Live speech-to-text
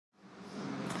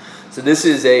So this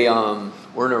is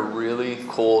we're in a really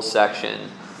cool section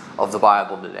of the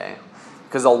Bible today.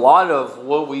 Because a lot of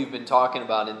what we've been talking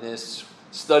about in this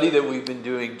study that we've been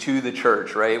doing to the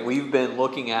church, right? We've been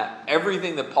looking at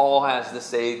everything that Paul has to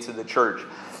say to the church.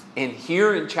 And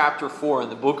here in chapter 4 in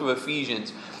the book of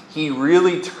Ephesians, he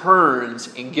really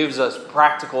turns and gives us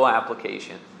practical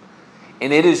application.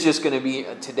 And it is just going to be,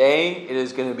 today, it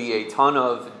is going to be a ton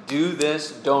of do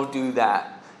this, don't do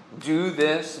that. Do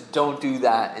this, don't do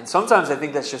that. And sometimes I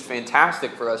think that's just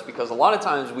fantastic for us because a lot of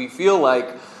times we feel like,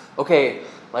 okay,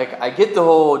 like I get the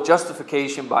whole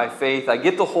justification by faith. I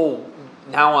get the whole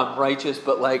now I'm righteous,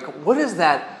 but like what does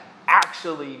that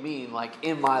actually mean like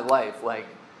in my life? Like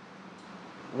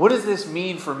what does this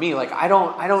mean for me? Like I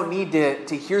don't need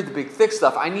to hear the big thick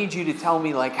stuff. I need you to tell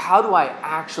me like how do I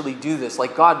actually do this?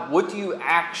 Like God, what do you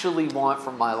actually want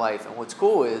from my life? And what's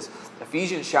cool is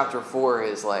Ephesians chapter 4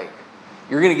 is like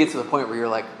you're going to get to the point where you're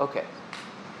like, okay,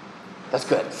 that's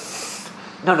good.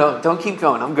 No, don't keep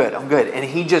going. I'm good. And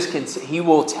he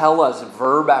will tell us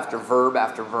verb after verb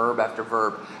after verb after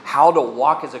verb how to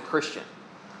walk as a Christian.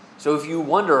 So if you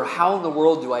wonder, how in the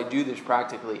world do I do this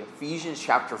practically? Ephesians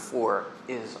chapter 4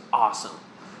 is awesome.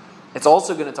 It's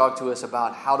also going to talk to us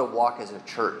about how to walk as a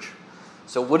church.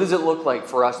 So what does it look like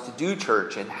for us to do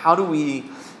church? And how do we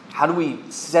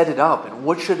set it up? And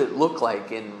what should it look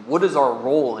like? And what is our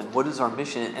role? And what is our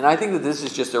mission? And I think that this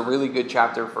is just a really good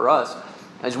chapter for us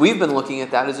as we've been looking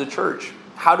at that as a church.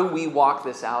 How do we walk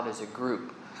this out as a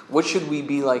group? What should we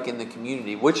be like in the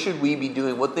community? What should we be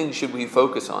doing? What things should we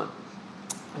focus on?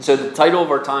 And so the title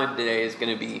of our time today is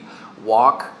going to be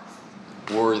Walk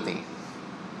Worthy.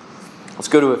 Let's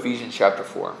go to Ephesians chapter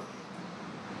 4.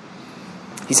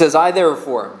 He says, I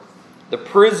therefore, the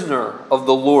prisoner of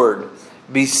the Lord,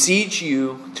 beseech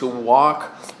you to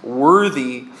walk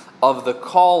worthy of the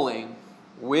calling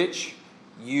which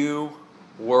you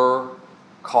were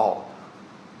called.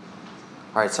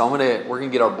 All right, so we're going to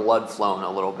get our blood flowing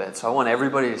a little bit. So I want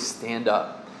everybody to stand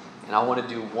up. And I want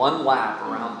to do one lap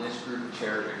around this group of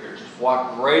chairs right here. Just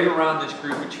walk right around this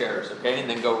group of chairs, okay? And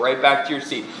then go right back to your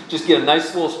seat. Just get a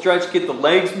nice little stretch, get the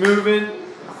legs moving,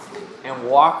 and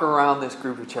walk around this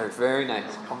group of chairs. Very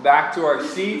nice. Come back to our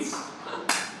seats.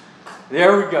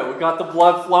 There we go. We got the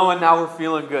blood flowing. Now we're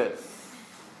feeling good.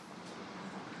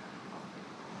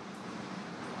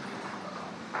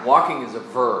 Walking is a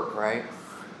verb, right?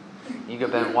 You go,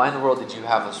 Ben, why in the world did you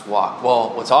have us walk?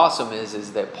 Well, what's awesome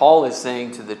is that Paul is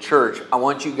saying to the church, I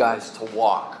want you guys to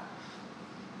walk.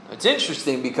 It's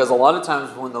interesting because a lot of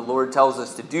times when the Lord tells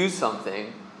us to do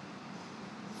something,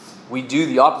 we do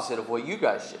the opposite of what you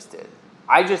guys just did.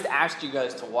 I just asked you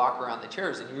guys to walk around the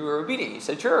chairs and you were obedient. You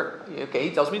said, sure. Okay,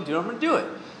 he tells me to do it, I'm going to do it.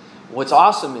 What's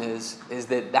awesome is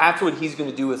that that's what he's going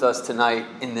to do with us tonight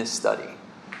in this study.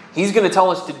 He's going to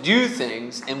tell us to do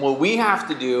things, and what we have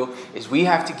to do is we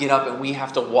have to get up and we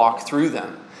have to walk through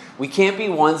them. We can't be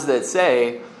ones that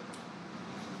say,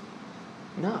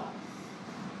 no,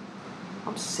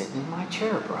 I'm sitting in my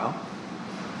chair, bro.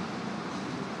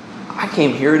 I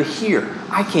came here to hear.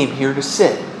 I came here to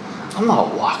sit. I'm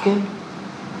not walking.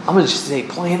 I'm going to just stay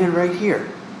planted right here.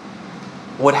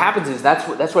 What happens is that's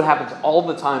what happens all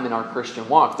the time in our Christian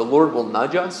walk. The Lord will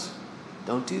nudge us.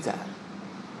 Don't do that.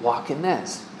 Walk in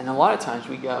this. And a lot of times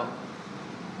we go,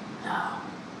 no.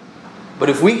 But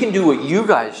if we can do what you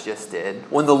guys just did,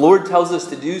 when the Lord tells us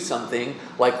to do something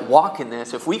like walk in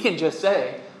this, if we can just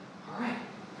say, all right,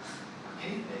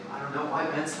 okay, I don't know why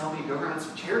Ben's telling me to go around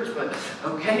some chairs, but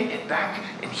okay, and back,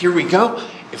 and here we go.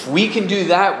 If we can do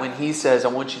that when he says, I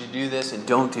want you to do this and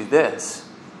don't do this,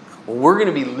 well, we're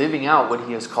going to be living out what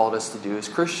he has called us to do as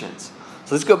Christians.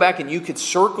 So let's go back and you could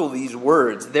circle these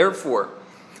words. Therefore,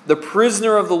 the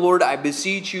prisoner of the Lord, I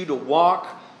beseech you to walk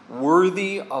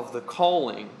worthy of the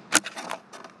calling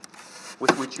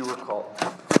with which you were called.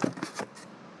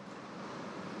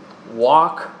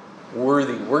 Walk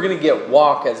worthy. We're going to get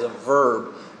walk as a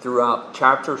verb throughout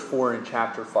chapters 4 and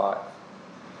chapter 5.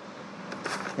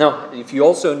 Now, if you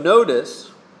also notice,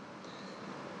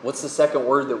 what's the second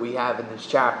word that we have in this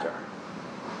chapter?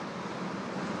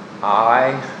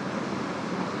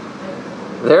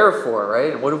 Therefore,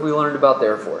 right? And what have we learned about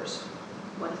therefores?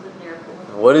 What is it there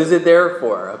for? What is it there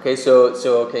for? Okay,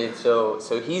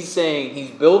 so he's saying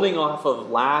he's building off of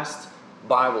last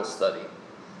Bible study.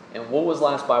 And what was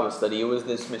last Bible study? It was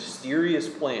this mysterious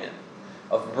plan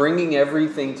of bringing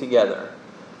everything together.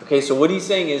 Okay, so what he's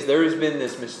saying is there has been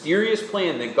this mysterious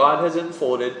plan that God has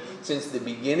unfolded since the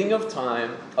beginning of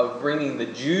time of bringing the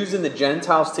Jews and the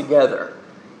Gentiles together.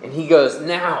 And he goes,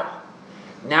 now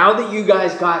that you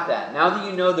guys got that, now that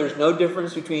you know there's no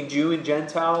difference between Jew and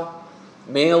Gentile,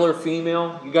 male or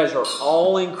female, you guys are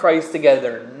all in Christ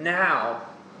together. Now,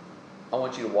 I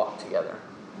want you to walk together.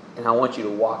 And I want you to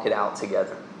walk it out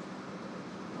together.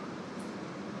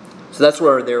 So that's what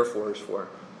our therefore is for.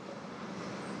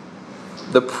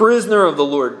 The prisoner of the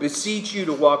Lord, beseech you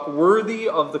to walk worthy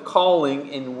of the calling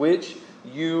in which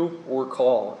you were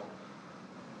called.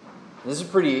 This is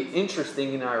a pretty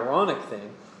interesting and ironic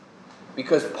thing,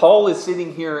 because Paul is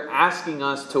sitting here asking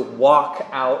us to walk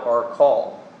out our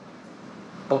call.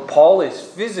 But Paul is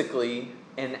physically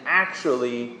and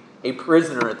actually a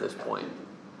prisoner at this point.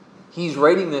 He's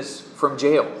writing this from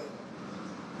jail.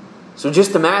 So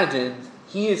just imagine,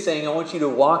 he is saying, I want you to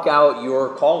walk out your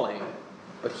calling.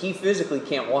 But he physically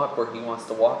can't walk where he wants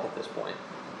to walk at this point.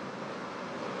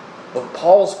 But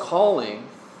Paul's calling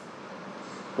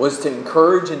was to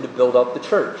encourage and to build up the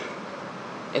church.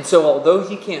 And so although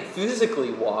he can't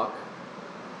physically walk,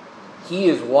 he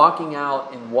is walking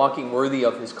out and walking worthy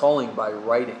of his calling by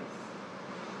writing.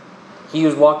 He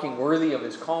is walking worthy of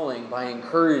his calling by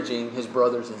encouraging his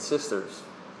brothers and sisters.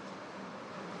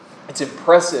 It's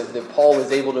impressive that Paul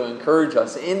is able to encourage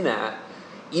us in that,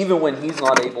 even when he's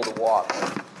not able to walk.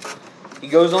 He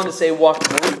goes on to say, walk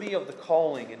worthy of the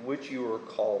calling in which you were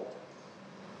called.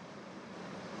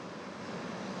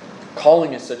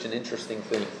 Calling is such an interesting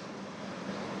thing,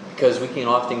 because we can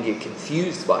often get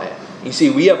confused by it. You see,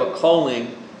 we have a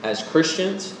calling as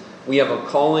Christians. We have a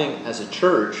calling as a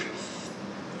church.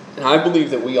 And I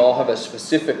believe that we all have a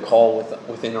specific call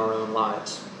within our own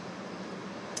lives.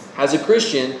 As a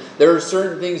Christian, there are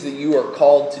certain things that you are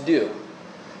called to do.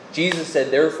 Jesus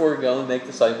said, therefore go and make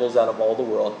disciples out of all the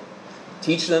world.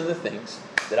 Teach them the things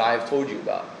that I have told you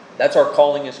about. That's our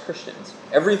calling as Christians.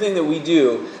 Everything that we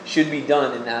do should be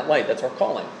done in that light. That's our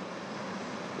calling.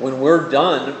 When we're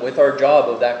done with our job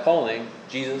of that calling,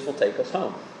 Jesus will take us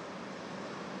home.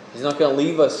 He's not going to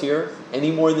leave us here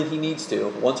any more than he needs to.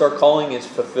 Once our calling is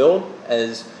fulfilled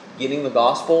as getting the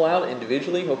gospel out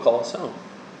individually, he'll call us home.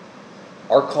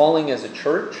 Our calling as a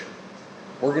church,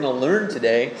 we're going to learn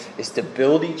today, is to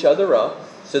build each other up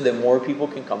so that more people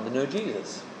can come to know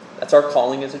Jesus. That's our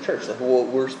calling as a church. That's what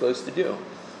we're supposed to do.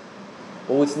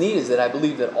 But what's neat is that I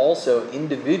believe that also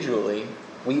individually,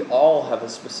 we all have a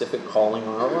specific calling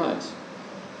on our lives.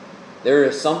 There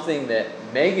is something that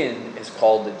Megan is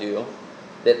called to do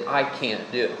that I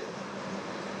can't do.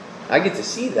 I get to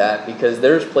see that because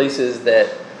there's places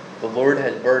that the Lord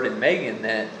has burdened Megan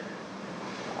that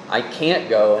I can't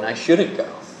go and I shouldn't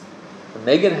go. But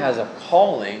Megan has a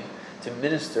calling to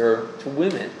minister to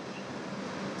women.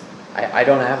 I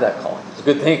don't have that calling. It's a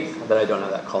good thing that I don't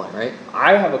have that calling, right?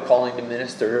 I have a calling to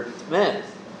minister to men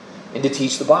and to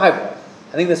teach the Bible.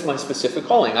 I think that's my specific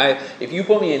calling. If you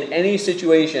put me in any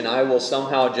situation, I will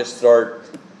somehow just start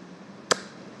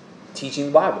teaching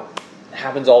the Bible. It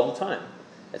happens all the time.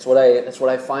 That's what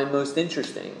I find most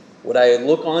interesting. What I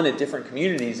look on at different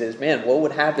communities is, man, what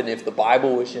would happen if the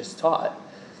Bible was just taught?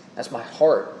 That's my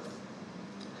heart.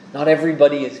 Not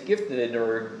everybody is gifted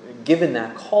or given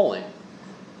that calling.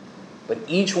 But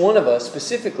each one of us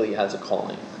specifically has a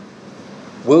calling.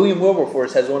 William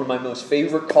Wilberforce has one of my most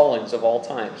favorite callings of all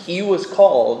time. He was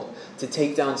called to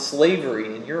take down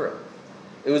slavery in Europe.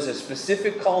 It was a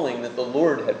specific calling that the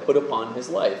Lord had put upon his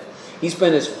life. He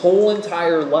spent his whole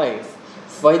entire life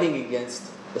fighting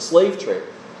against the slave trade.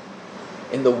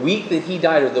 In the week that he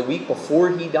died, or the week before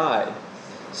he died,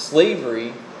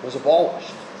 slavery was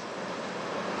abolished.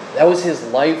 That was his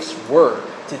life's work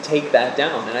to take that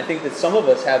down. And I think that some of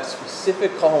us have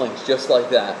specific callings just like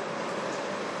that.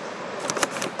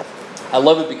 I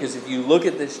love it because if you look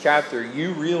at this chapter,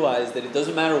 you realize that it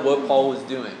doesn't matter what Paul was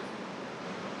doing.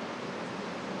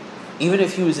 Even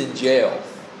if he was in jail,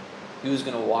 he was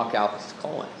going to walk out his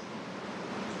calling.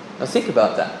 Now think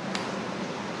about that.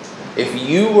 If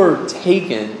you were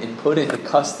taken and put into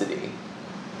custody,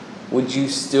 would you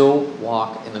still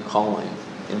walk in the calling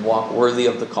and walk worthy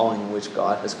of the calling in which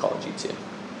God has called you to?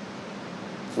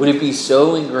 Would it be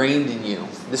so ingrained in you?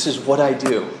 This is what I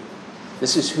do.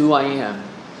 This is who I am.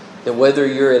 That whether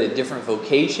you're at a different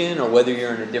vocation or whether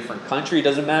you're in a different country, it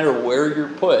doesn't matter where you're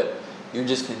put, you're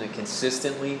just going to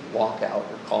consistently walk out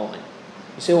your calling.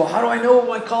 You say, well, how do I know what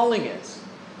my calling is?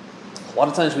 A lot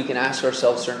of times we can ask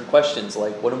ourselves certain questions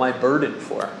like, what am I burdened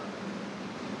for?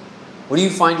 What do you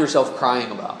find yourself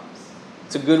crying about?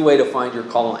 It's a good way to find your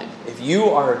calling. If you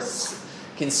are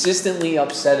consistently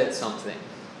upset at something,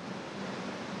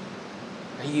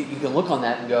 you can look on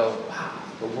that and go, wow,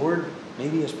 the Lord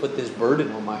maybe has put this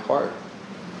burden on my heart.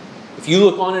 If you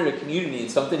look on at a community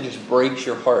and something just breaks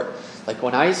your heart, like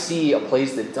when I see a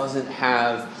place that doesn't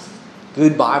have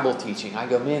good Bible teaching, I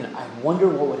go, man, I wonder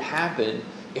what would happen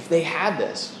if they had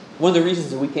this. one of the reasons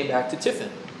that we came back to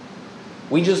Tiffin.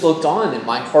 We just looked on and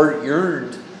my heart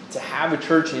yearned to have a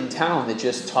church in town that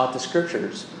just taught the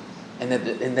scriptures. And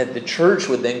that the church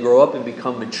would then grow up and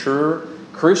become mature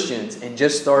Christians and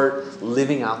just start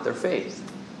living out their faith.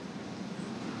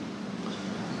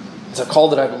 It's a call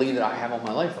that I believe that I have on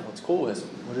my life. And what's cool is,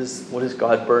 what does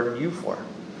God burden you for?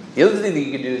 The other thing that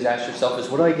you can do is ask yourself is,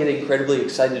 what do I get incredibly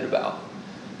excited about?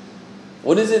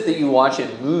 What is it that you watch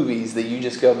in movies that you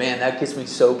just go, man, that gets me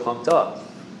so pumped up?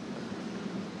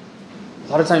 A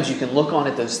lot of times you can look on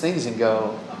at those things and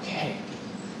go, okay,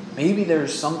 maybe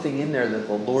there's something in there that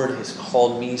the Lord has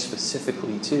called me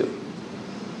specifically to.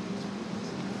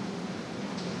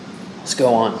 Let's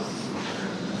go on.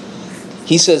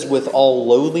 He says, with all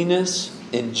lowliness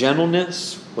and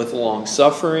gentleness, with long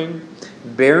suffering,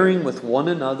 bearing with one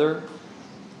another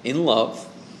in love,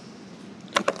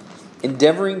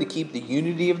 endeavoring to keep the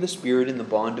unity of the Spirit in the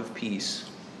bond of peace.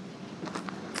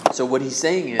 So what he's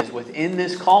saying is, within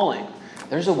this calling,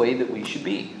 there's a way that we should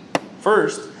be.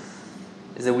 First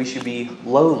is that we should be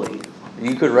lowly.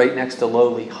 You could write next to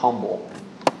lowly, humble.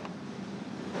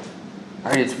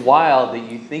 All right, it's wild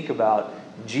that you think about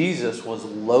Jesus was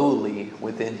lowly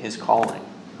within his calling.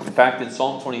 In fact, in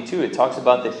Psalm 22, it talks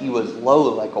about that he was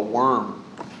low like a worm.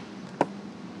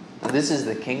 Now, this is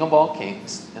the King of all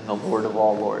kings and the Lord of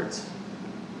all lords.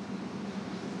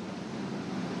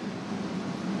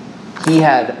 He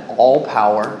had all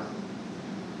power.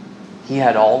 He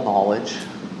had all knowledge.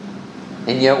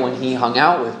 And yet when he hung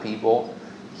out with people,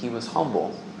 he was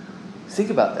humble. Think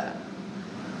about that.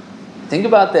 Think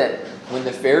about that when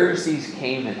the Pharisees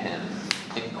came at him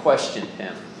and questioned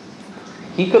him.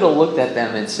 He could have looked at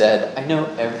them and said, I know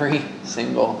every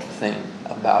single thing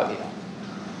about you.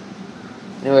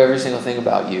 I know every single thing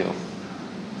about you,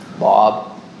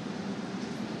 Bob.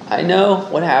 I know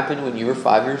what happened when you were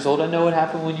 5 years old. I know what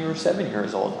happened when you were 7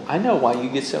 years old. I know why you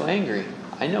get so angry.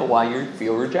 I know why you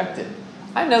feel rejected.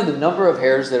 I know the number of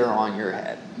hairs that are on your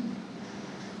head.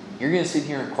 You're going to sit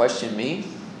here and question me?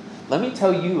 Let me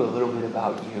tell you a little bit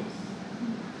about you.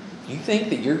 You think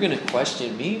that you're going to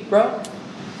question me, bro?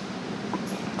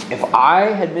 If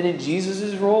I had been in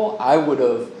Jesus' role,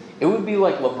 it would be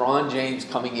like LeBron James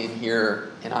coming in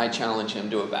here and I challenge him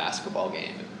to a basketball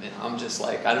game. And I'm just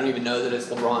like, I don't even know that it's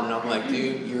LeBron. And I'm like,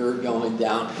 dude, you're going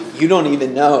down. You don't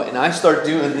even know. And I start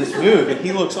doing this move. And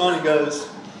he looks on and goes,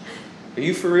 are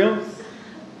you for real?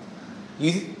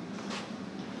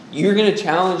 You're going to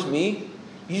challenge me?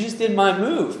 You just did my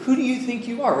move. Who do you think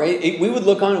you are, right? We would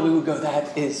look on and we would go,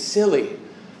 that is silly.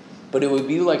 But it would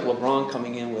be like LeBron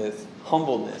coming in with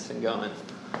humbleness and going,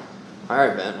 all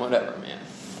right, Ben, whatever, man.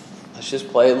 Let's just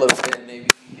play a little bit.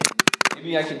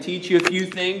 Maybe I can teach you a few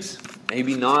things.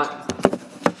 Maybe not.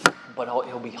 But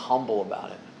he'll be humble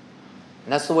about it.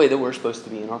 And that's the way that we're supposed to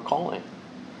be in our calling.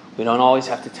 We don't always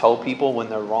have to tell people when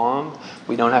they're wrong.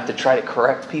 We don't have to try to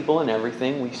correct people in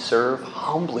everything. We serve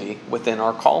humbly within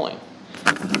our calling.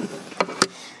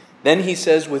 Then he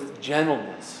says with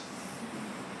gentleness.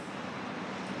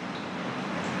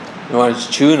 When I was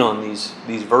chewing on these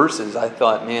verses, I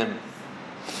thought, man,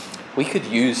 we could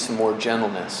use some more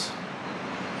gentleness.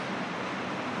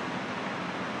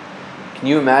 Can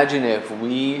you imagine if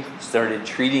we started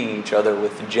treating each other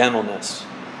with gentleness?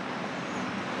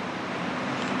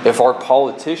 If our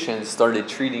politicians started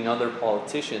treating other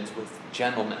politicians with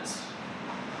gentleness?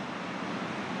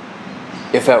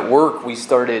 If at work we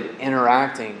started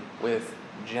interacting with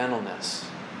gentleness?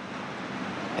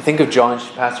 I think of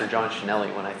Pastor John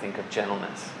Schnelly when I think of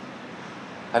gentleness.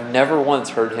 I've never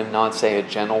once heard him not say a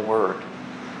gentle word.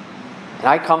 And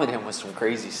I come at him with some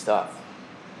crazy stuff.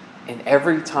 And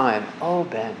every time, oh,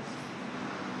 Ben,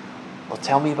 well,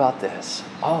 tell me about this.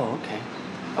 Oh, okay.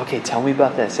 Okay, tell me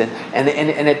about this. And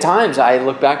at times I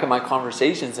look back at my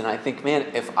conversations and I think, man,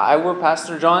 if I were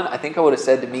Pastor John, I think I would have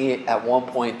said to me at one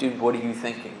point, dude, what are you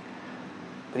thinking?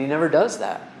 But he never does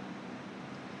that.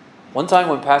 One time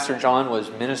when Pastor John was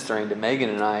ministering to Megan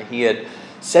and I, he had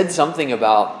said something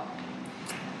about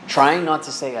trying not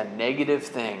to say a negative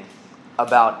thing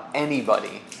about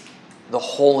anybody the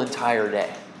whole entire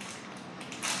day.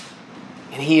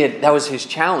 And that was his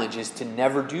challenge, is to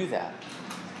never do that.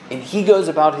 And he goes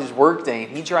about his work day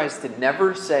and he tries to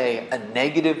never say a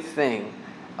negative thing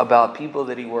about people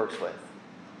that he works with.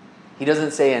 He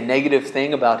doesn't say a negative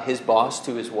thing about his boss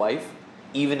to his wife,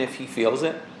 even if he feels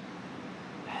it.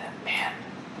 Man,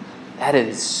 that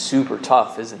is super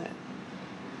tough, isn't it?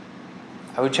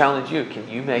 I would challenge you, can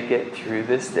you make it through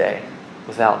this day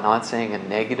without not saying a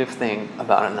negative thing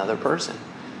about another person?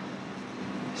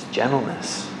 It's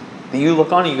gentleness. You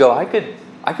look on and you go, I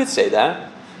could say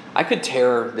that. I could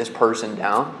tear this person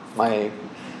down, my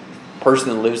person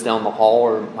that lives down the hall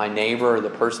or my neighbor or the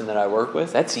person that I work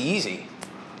with, that's easy.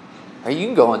 Right? You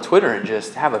can go on Twitter and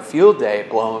just have a field day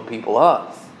blowing people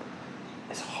up.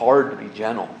 It's hard to be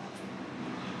gentle.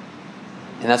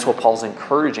 And that's what Paul's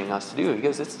encouraging us to do. He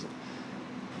goes, this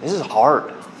is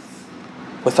hard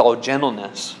with all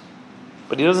gentleness.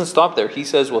 But he doesn't stop there. He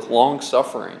says with long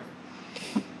suffering.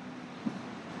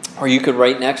 Or you could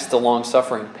write next to long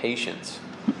suffering, patience.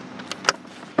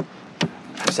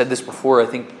 I've said this before. I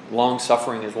think long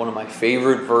suffering is one of my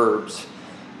favorite verbs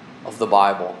of the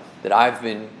Bible that I've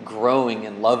been growing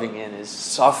and loving in, is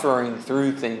suffering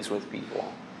through things with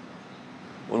people.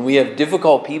 When we have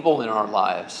difficult people in our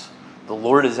lives, the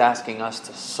Lord is asking us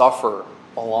to suffer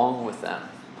along with them.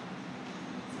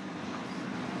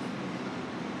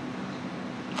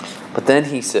 But then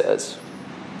he says,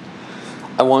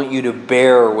 I want you to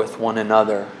bear with one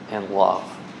another in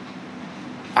love.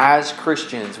 As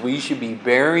Christians, we should be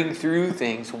bearing through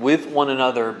things with one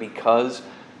another because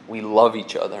we love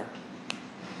each other.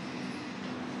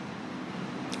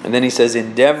 And then he says,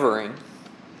 endeavoring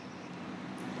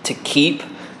to keep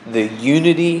the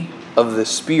unity of the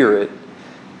Spirit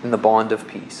in the bond of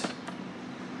peace.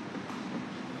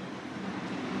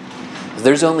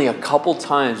 There's only a couple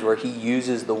times where he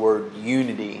uses the word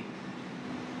unity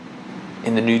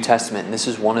in the New Testament, and this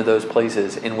is one of those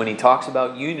places. And when he talks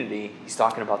about unity, he's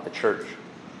talking about the church.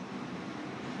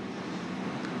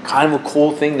 Kind of a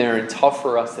cool thing there and tough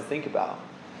for us to think about.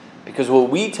 Because what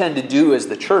we tend to do as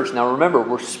the church, now remember,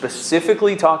 we're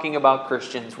specifically talking about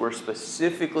Christians, we're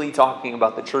specifically talking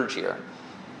about the church here.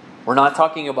 We're not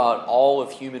talking about all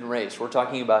of human race. We're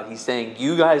talking about, he's saying,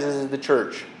 you guys as the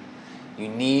church, you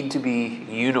need to be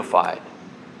unified.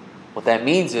 What that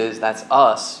means is that's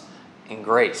us in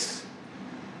grace.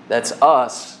 That's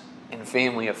us in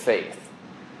family of faith.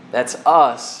 That's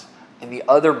us in the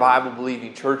other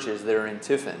Bible-believing churches that are in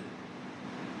Tiffin.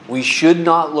 We should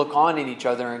not look on at each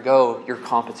other and go, you're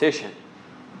competition.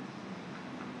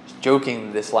 I was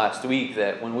joking this last week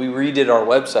that when we redid our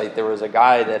website, there was a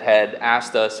guy that had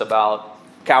asked us about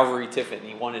Calvary Tiffin.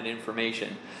 He wanted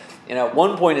information. And at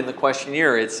one point in the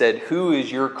questionnaire, it said, who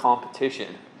is your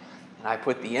competition? And I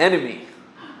put the enemy.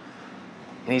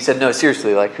 And he said, no,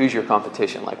 seriously, like, who's your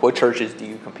competition? Like, what churches do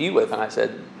you compete with? And I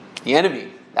said, the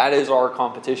enemy. That is our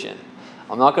competition.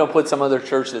 I'm not going to put some other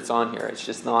church that's on here. It's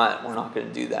just not, we're not going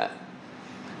to do that.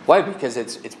 Why? Because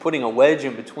it's putting a wedge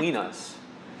in between us.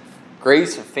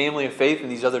 Grace and family of faith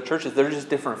and these other churches, they're just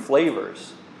different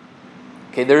flavors.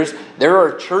 Okay, there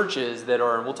are churches that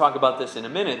are, and we'll talk about this in a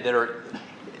minute, that are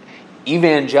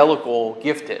evangelical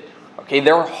gifted. Okay,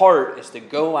 their heart is to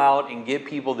go out and get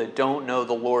people that don't know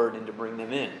the Lord and to bring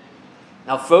them in.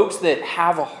 Now, folks that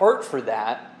have a heart for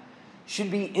that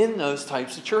should be in those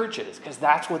types of churches because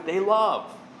that's what they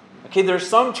love. Okay, there's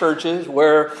some churches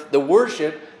where the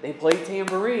worship, they play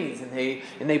tambourines and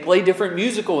they play different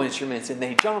musical instruments and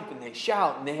they jump and they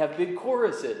shout and they have big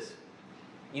choruses.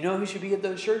 You know who should be at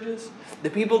those churches? The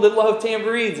people that love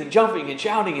tambourines and jumping and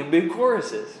shouting and big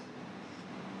choruses.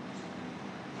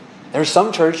 There's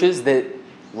some churches that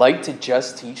like to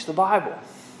just teach the Bible.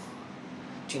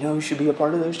 Do you know who should be a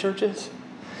part of those churches?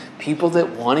 People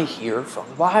that want to hear from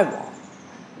the Bible.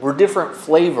 We're different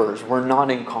flavors. We're not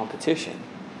in competition.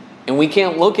 And we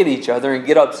can't look at each other and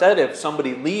get upset if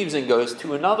somebody leaves and goes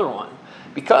to another one.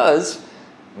 Because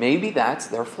maybe that's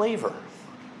their flavor.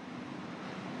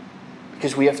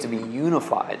 Because we have to be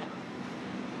unified.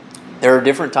 There are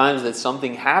different times that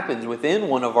something happens within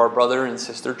one of our brother and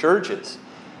sister churches.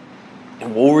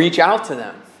 And we'll reach out to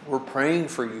them. We're praying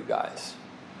for you guys.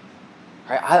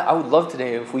 I would love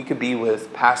today if we could be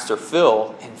with Pastor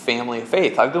Phil in Family of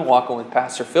Faith. I've been walking with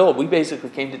Pastor Phil. We basically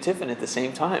came to Tiffin at the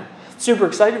same time. Super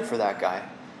excited for that guy.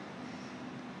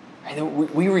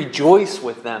 We rejoice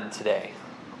with them today.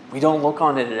 We don't look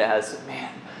on it as,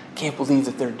 man, can't believe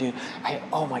that they're doing,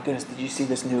 oh my goodness, did you see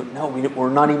this new? No, we're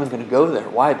not even going to go there.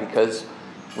 Why? Because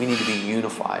we need to be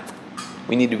unified.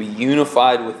 We need to be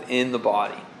unified within the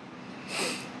body.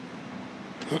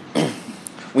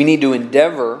 We need to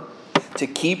endeavor to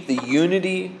keep the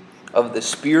unity of the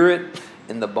Spirit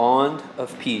in the bond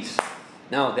of peace.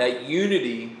 Now, that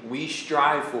unity, we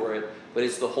strive for it, but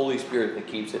it's the Holy Spirit that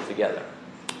keeps it together.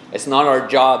 It's not our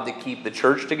job to keep the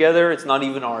church together. It's not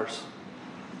even ours.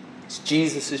 It's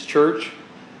Jesus' church.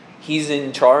 He's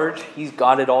in charge. He's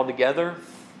got it all together.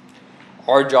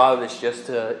 Our job is just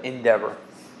to endeavor.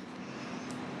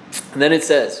 And then it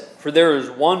says, for there is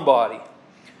one body,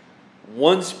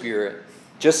 one Spirit,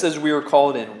 just as we were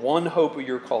called in one hope of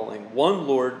your calling, one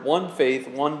Lord, one faith,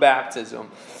 one baptism,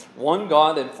 one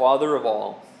God and Father of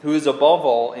all, who is above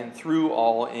all and through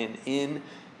all and in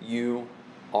you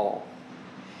all.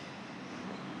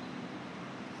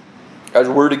 Guys,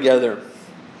 we're together.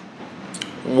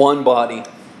 One body,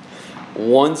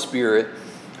 one Spirit,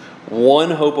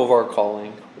 one hope of our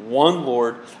calling, one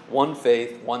Lord, one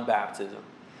faith, one baptism.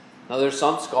 Now, there's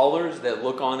some scholars that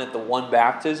look on at the one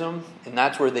baptism, and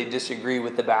that's where they disagree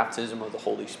with the baptism of the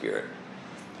Holy Spirit.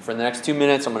 For the next 2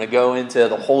 minutes, I'm going to go into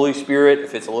the Holy Spirit.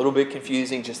 If it's a little bit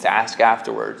confusing, just ask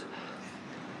afterwards.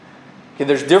 Okay,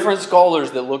 there's different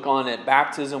scholars that look on at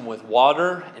baptism with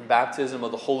water and baptism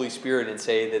of the Holy Spirit and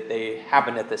say that they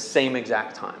happen at the same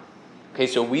exact time. Okay,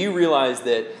 so we realize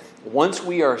that once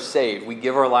we are saved, we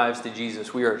give our lives to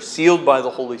Jesus, we are sealed by the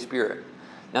Holy Spirit.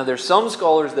 Now, there's some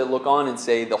scholars that look on and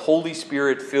say the Holy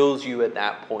Spirit fills you at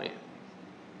that point.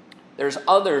 There's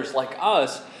others like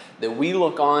us that we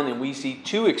look on and we see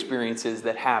two experiences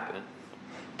that happen.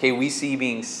 Okay, we see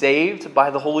being saved by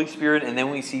the Holy Spirit, and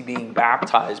then we see being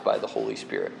baptized by the Holy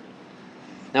Spirit.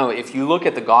 Now, if you look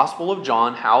at the Gospel of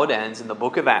John, how it ends in the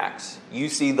book of Acts, you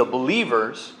see the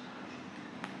believers,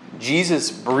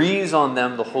 Jesus breathes on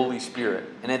them the Holy Spirit.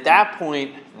 And at that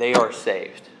point, they are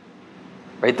saved.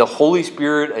 Right? The Holy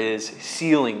Spirit is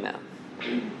sealing them.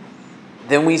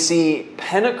 Then we see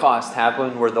Pentecost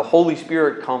happen where the Holy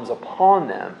Spirit comes upon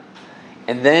them.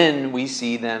 And then we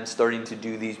see them starting to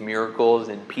do these miracles,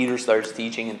 and Peter starts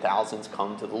teaching and thousands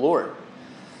come to the Lord.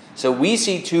 So we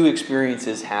see two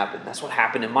experiences happen. That's what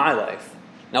happened in my life.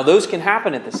 Now those can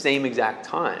happen at the same exact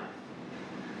time.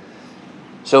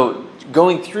 So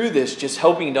going through this, just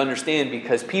helping to understand,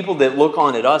 because people that look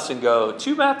on at us and go,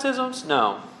 2 baptisms?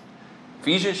 No.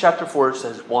 Ephesians chapter 4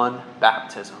 says 1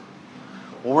 baptism.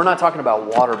 Well, we're not talking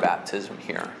about water baptism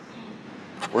here.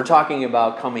 We're talking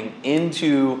about coming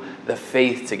into the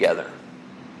faith together.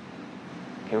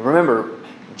 Okay, remember,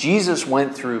 Jesus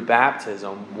went through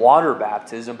baptism, water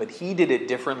baptism, but he did it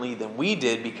differently than we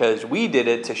did because we did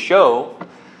it to show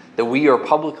that we are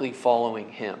publicly following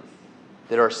him,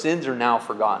 that our sins are now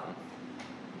forgotten.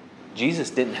 Jesus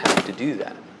didn't have to do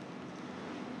that.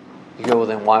 You go, well,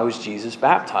 then why was Jesus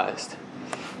baptized?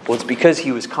 Well, it's because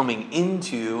he was coming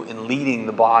into and leading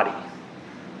the body.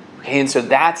 Okay, and so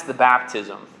that's the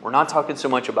baptism. We're not talking so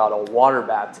much about a water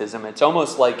baptism. It's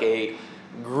almost like a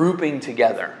grouping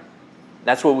together.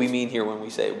 That's what we mean here when we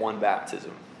say 1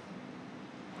 baptism.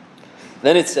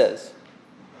 Then it says,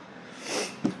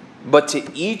 but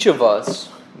to each of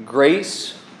us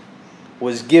grace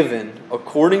was given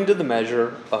according to the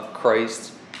measure of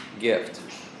Christ's gift.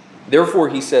 Therefore,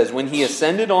 he says, when he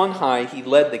ascended on high, he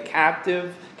led the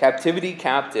captivity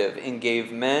captive and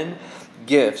gave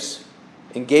gifts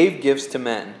to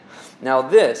men. Now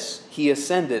this, he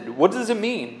ascended, what does it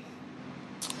mean?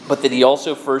 But that he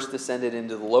also first descended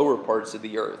into the lower parts of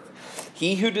the earth.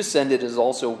 He who descended is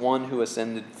also one who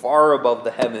ascended far above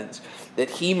the heavens, that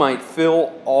he might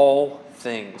fill all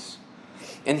things.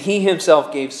 And he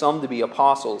himself gave some to be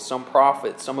apostles, some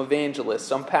prophets, some evangelists,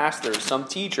 some pastors, some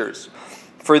teachers,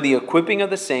 for the equipping of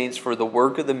the saints, for the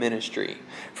work of the ministry,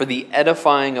 for the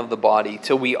edifying of the body,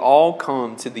 till we all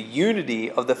come to the unity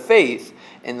of the faith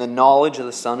and the knowledge of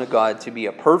the Son of God, to be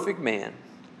a perfect man,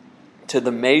 to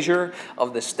the measure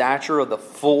of the stature of the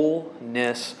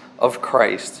fullness of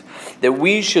Christ, that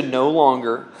we should no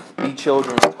longer be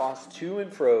children tossed to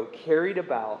and fro, carried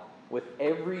about with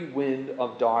every wind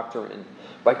of doctrine,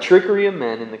 by trickery of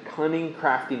men and the cunning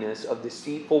craftiness of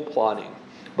deceitful plotting,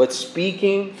 but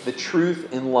speaking the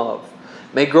truth in love,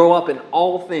 may grow up in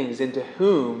all things into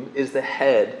whom is the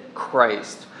head,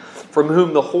 Christ, from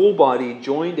whom the whole body,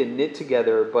 joined and knit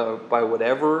together by what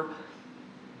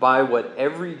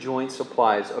every joint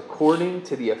supplies, according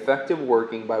to the effective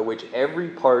working by which every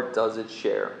part does its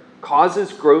share,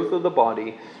 causes growth of the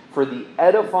body for the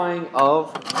edifying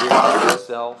of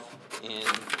itself in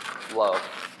love.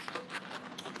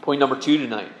 Point number 2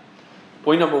 tonight.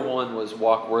 Point number 1 was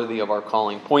walk worthy of our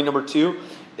calling. Point number 2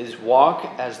 is walk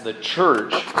as the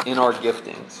church in our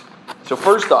giftings. So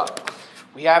first off,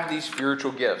 we have these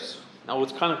spiritual gifts. Now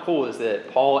what's kind of cool is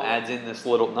that Paul adds in this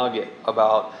little nugget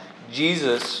about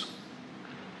Jesus,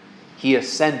 he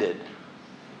ascended.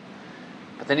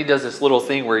 But then he does this little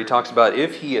thing where he talks about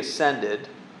if he ascended,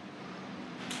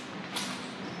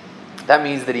 that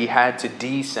means that he had to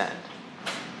descend.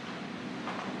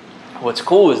 What's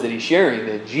cool is that he's sharing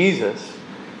that Jesus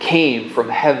came from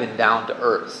heaven down to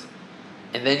earth.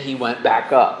 And then he went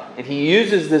back up. And he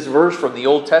uses this verse from the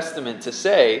Old Testament to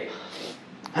say,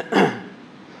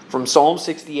 from Psalm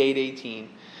 68:18,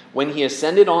 when he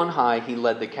ascended on high, he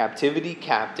led the captivity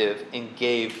captive and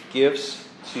gave gifts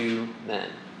to men.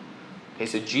 Okay,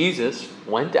 so Jesus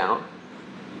went down,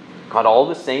 got all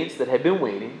the saints that had been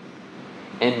waiting,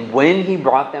 and when he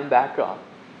brought them back up,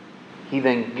 he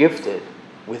then gifted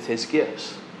with his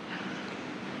gifts.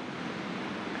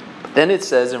 Then it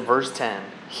says in verse 10,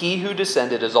 he who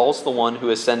descended is also the one who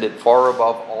ascended far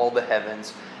above all the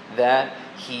heavens, that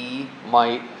he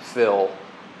might fill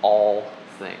all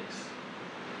things.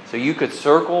 So you could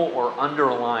circle or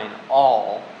underline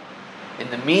all. And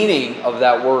the meaning of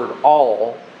that word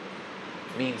all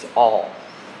means all.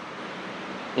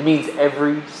 It means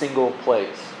every single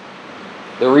place.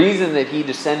 The reason that he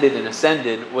descended and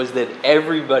ascended was that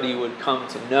everybody would come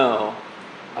to know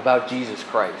about Jesus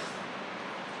Christ.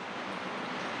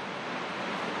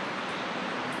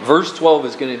 Verse 12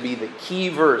 is going to be the key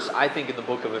verse, I think, in the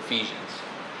book of Ephesians.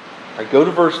 All right, go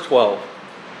to verse 12.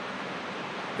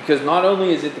 Because not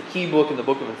only is it the key book in the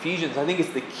book of Ephesians, I think it's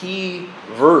the key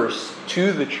verse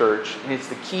to the church, and it's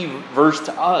the key verse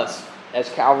to us as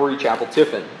Calvary Chapel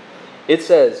Tiffin. It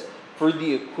says, for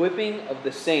the equipping of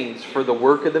the saints for the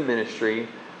work of the ministry,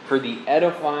 for the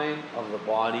edifying of the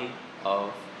body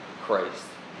of Christ.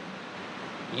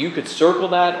 You could circle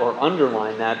that or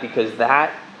underline that because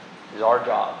that is our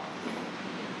job.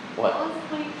 What? What was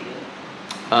point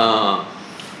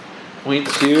 2? Point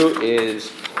 2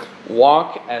 is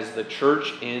walk as the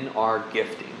church in our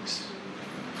giftings.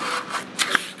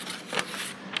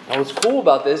 Now what's cool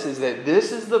about this is that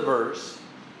this is the verse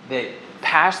that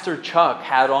Pastor Chuck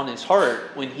had on his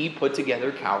heart when he put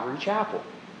together Calvary Chapel.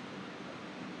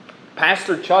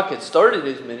 Pastor Chuck had started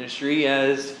his ministry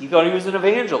as he thought he was an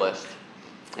evangelist.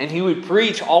 And he would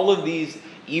preach all of these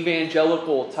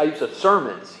evangelical types of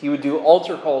sermons. He would do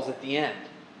altar calls at the end.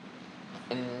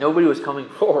 And nobody was coming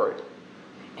forward.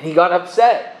 And he got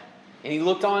upset. And he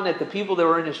looked on at the people that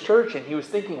were in his church and he was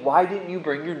thinking, why didn't you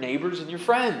bring your neighbors and your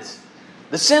friends?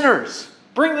 The sinners.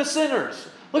 Bring the sinners.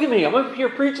 Look at me. I'm up here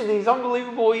preaching these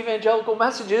unbelievable evangelical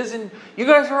messages and you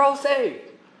guys are all saved.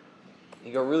 And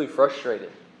he got really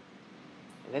frustrated.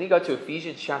 And then he got to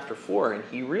Ephesians chapter 4 and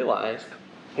he realized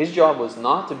his job was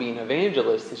not to be an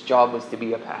evangelist. His job was to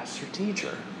be a pastor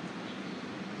teacher.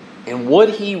 And what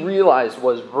he realized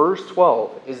was verse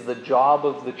 12 is the job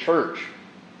of the church.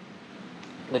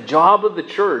 The job of the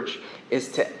church is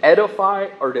to edify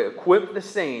or to equip the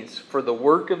saints for the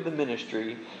work of the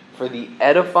ministry, for the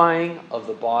edifying of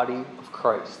the body of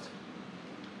Christ.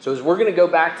 So as we're going to go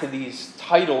back to these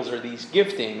titles or these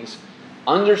giftings,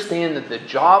 understand that the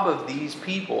job of these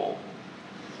people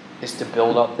is to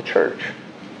build up the church.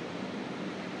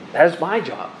 That is my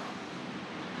job.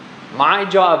 My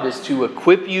job is to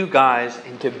equip you guys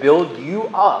and to build you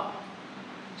up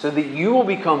so that you will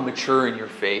become mature in your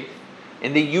faith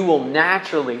and that you will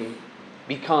naturally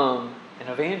become an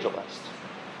evangelist.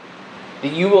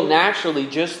 That you will naturally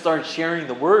just start sharing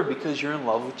the word because you're in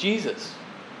love with Jesus.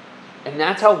 And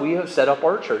that's how we have set up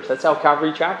our church. That's how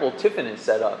Calvary Chapel Tiffin is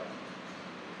set up.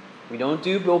 We don't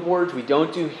do billboards. We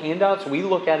don't do handouts. We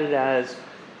look at it as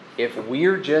if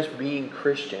we're just being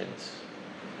Christians,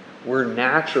 we're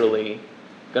naturally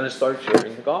going to start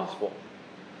sharing the gospel.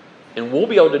 And we'll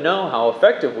be able to know how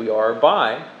effective we are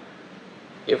by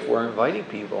if we're inviting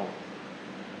people.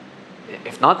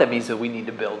 If not, that means that we need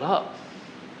to build up.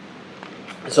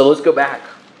 So let's go back.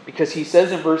 Because he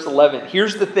says in verse 11,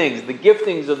 here's the things, the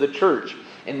giftings of the church.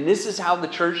 And this is how the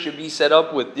church should be set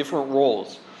up with different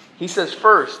roles. He says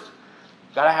first,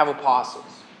 got to have apostles.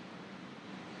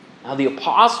 Now the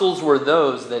apostles were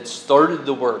those that started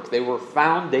the work. They were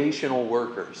foundational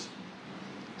workers.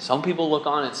 Some people look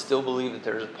on and still believe that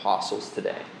there's apostles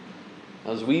today.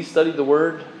 As we studied the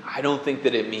word, I don't think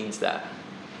that it means that.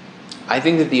 I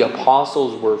think that the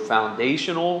apostles were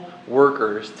foundational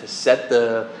workers to set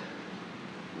the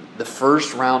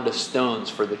first round of stones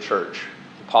for the church.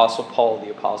 The Apostle Paul,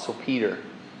 the Apostle Peter.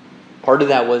 Part of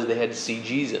that was they had to see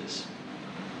Jesus.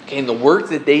 Okay, and the work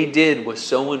that they did was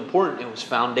so important. It was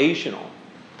foundational.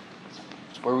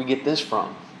 That's where we get this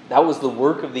from. That was the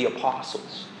work of the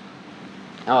apostles.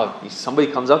 Now, if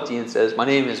somebody comes up to you and says, my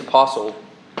name is Apostle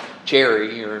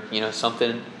Cherry, or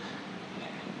something,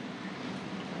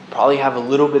 probably have a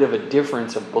little bit of a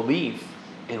difference of belief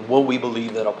in what we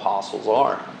believe that apostles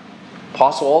are.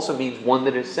 Apostle also means one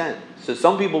that is sent. So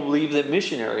some people believe that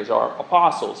missionaries are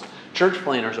apostles. Church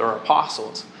planners are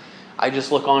apostles. I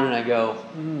just look on and I go,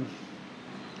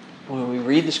 when we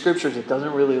read the scriptures, it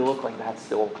doesn't really look like that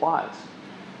still applies.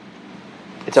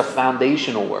 It's a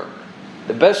foundational work.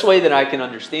 The best way that I can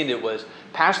understand it was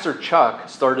Pastor Chuck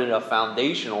started a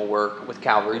foundational work with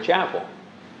Calvary Chapel.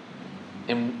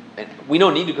 And we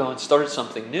don't need to go and start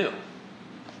something new.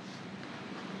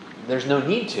 There's no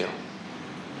need to.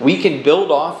 We can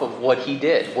build off of what he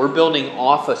did. We're building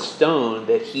off a stone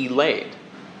that he laid.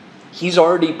 He's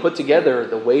already put together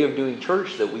the way of doing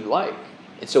church that we like.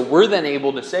 And so we're then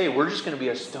able to say, we're just going to be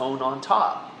a stone on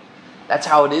top. That's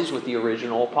how it is with the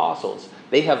original apostles.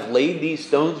 They have laid these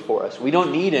stones for us. We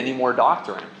don't need any more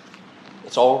doctrine.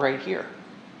 It's all right here.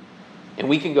 And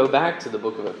we can go back to the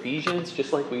book of Ephesians,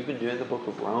 just like we've been doing the book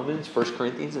of Romans, 1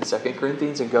 Corinthians and 2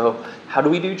 Corinthians, and go, how do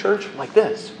we do church? Like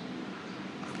this.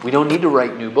 We don't need to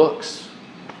write new books.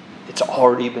 It's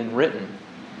already been written.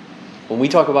 When we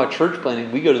talk about church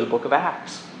planning, we go to the book of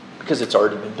Acts because it's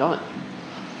already been done.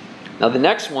 Now the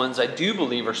next ones I do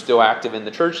believe are still active in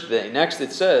the church today. Next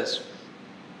it says,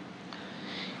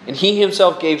 and he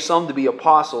himself gave some to be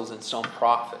apostles and some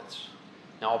prophets.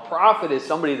 Now a prophet is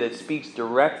somebody that speaks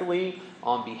directly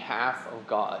on behalf of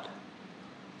God.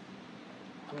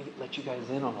 Let me let you guys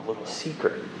in on a little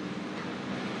secret.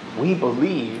 We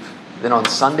believe that on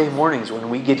Sunday mornings when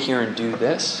we get here and do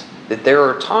this, that there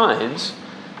are times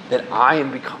that I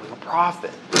am becoming a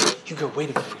prophet. You go, wait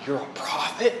a minute, you're a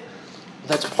prophet?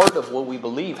 That's part of what we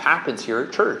believe happens here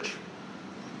at church.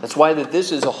 That's why that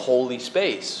this is a holy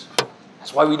space.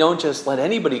 That's why we don't just let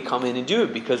anybody come in and do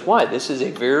it. Because why? This is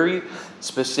a very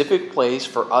specific place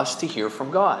for us to hear from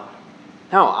God.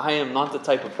 Now, I am not the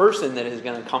type of person that is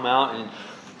going to come out and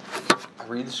I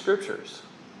read the scriptures.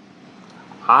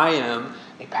 I am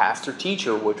a pastor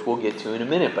teacher, which we'll get to in a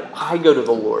minute. But I go to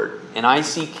the Lord and I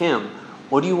seek Him.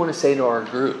 What do you want to say to our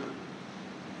group?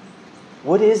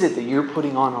 What is it that you're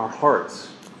putting on our hearts?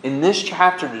 In this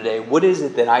chapter today, what is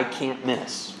it that I can't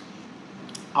miss?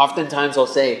 Oftentimes I'll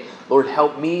say, Lord,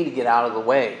 help me to get out of the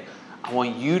way. I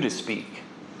want you to speak.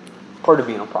 Part of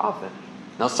being a prophet.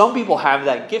 Now, some people have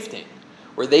that gifting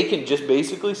where they can just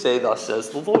basically say, thus says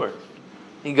the Lord.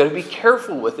 And you've got to be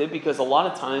careful with it because a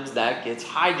lot of times that gets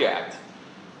hijacked.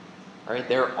 All right?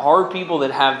 There are people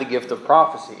that have the gift of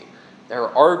prophecy. There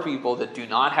are people that do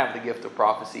not have the gift of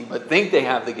prophecy, but think they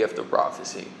have the gift of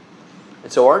prophecy.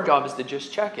 And so our job is to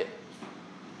just check it.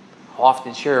 I'll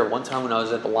often share, one time when I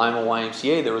was at the Lima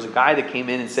YMCA, there was a guy that came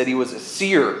in and said he was a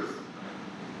seer.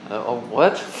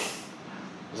 What?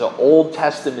 It was an Old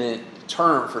Testament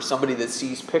term for somebody that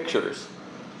sees pictures.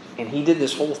 And he did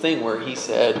this whole thing where he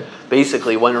said,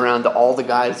 basically went around to all the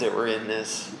guys that were in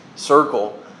this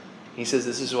circle. He says,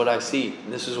 this is what I see.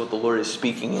 And this is what the Lord is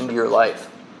speaking into your life.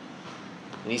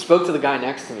 And he spoke to the guy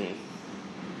next to me.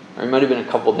 Or he might have been a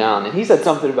couple down. And he said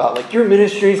something about, like, your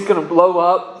ministry is going to blow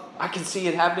up. I can see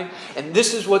it happening. And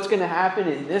this is what's going to happen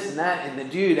and this and that. And the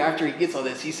dude, after he gets all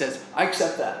this, he says, I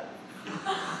accept that.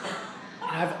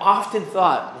 And I've often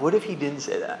thought, what if he didn't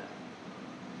say that?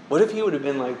 What if he would have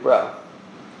been like, bro,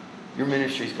 your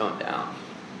ministry's going down.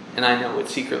 And I know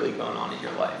what's secretly going on in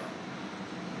your life.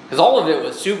 Because all of it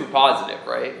was super positive,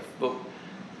 right? But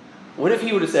what if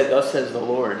he would have said, thus says the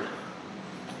Lord,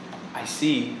 I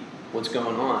see what's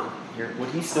going on here. Would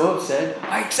he still have said,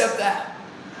 I accept that?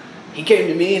 He came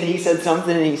to me and he said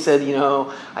something and he said, you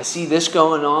know, I see this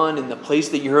going on in the place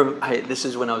that this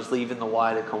is when I was leaving the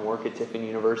Y to come work at Tiffin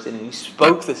University, and he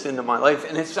spoke this into my life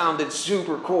and it sounded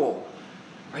super cool.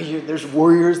 Right? There's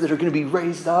warriors that are going to be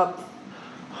raised up.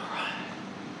 All right.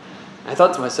 I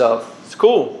thought to myself, it's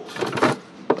cool,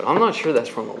 but I'm not sure that's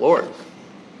from the Lord.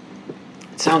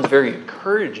 It sounds very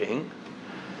encouraging.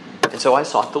 And so I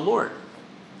sought the Lord.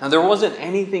 Now there wasn't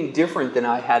anything different than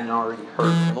I hadn't already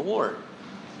heard from the Lord.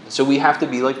 So we have to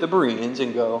be like the Bereans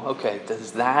and go, okay,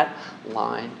 does that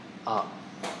line up?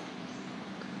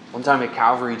 One time at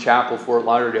Calvary Chapel, Fort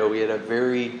Lauderdale, we had a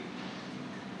very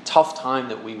tough time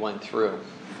that we went through.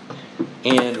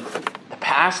 And the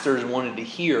pastors wanted to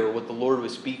hear what the Lord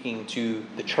was speaking to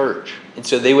the church. And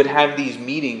so they would have these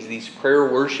meetings, these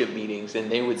prayer worship meetings,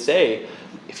 and they would say,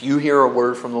 if you hear a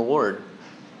word from the Lord,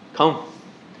 come.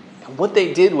 And what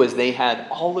they did was they had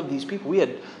all of these people. We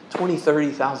had 20,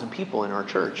 30,000 people in our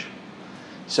church.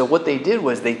 So what they did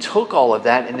was they took all of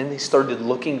that and then they started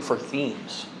looking for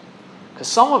themes. Because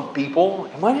some of people,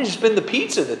 it might have just been the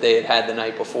pizza that they had had the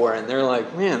night before, and they're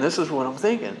like, man, this is what I'm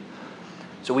thinking.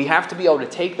 So we have to be able to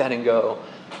take that and go,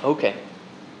 okay,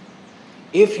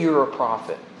 if you're a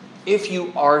prophet, if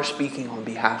you are speaking on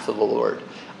behalf of the Lord,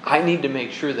 I need to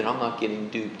make sure that I'm not getting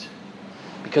duped.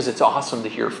 Because it's awesome to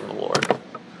hear from the Lord.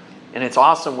 And it's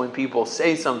awesome when people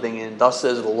say something and thus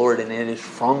says the Lord and it is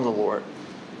from the Lord.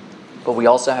 But we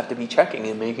also have to be checking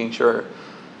and making sure,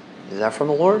 is that from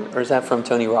the Lord or is that from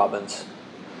Tony Robbins?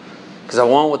 Because I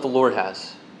want what the Lord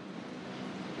has.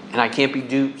 And I can't be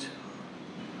duped.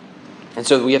 And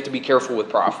so we have to be careful with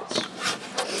prophets.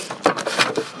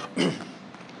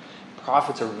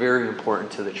 Prophets are very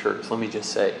important to the church, let me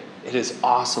just say. It is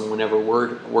awesome whenever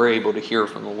we're able to hear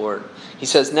from the Lord. He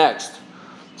says next,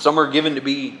 some are given to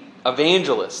be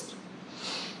evangelists.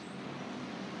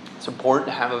 It's important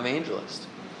to have evangelists.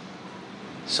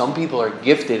 Some people are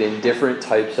gifted in different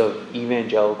types of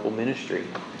evangelical ministry.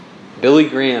 Billy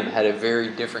Graham had a very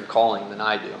different calling than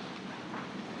I do.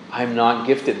 I'm not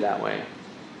gifted that way.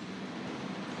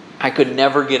 I could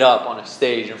never get up on a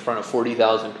stage in front of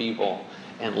 40,000 people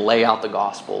and lay out the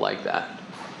gospel like that.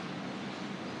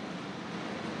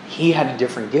 He had a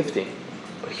different gifting.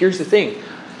 But here's the thing.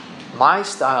 My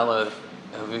style of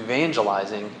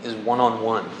evangelizing is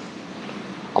one-on-one.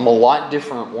 I'm a lot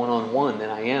different one-on-one than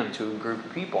I am to a group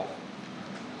of people.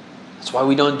 That's why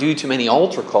we don't do too many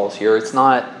altar calls here. It's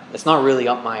not really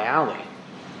up my alley.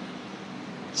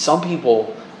 Some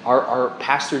people, our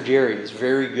Pastor Jerry is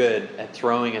very good at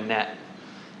throwing a net,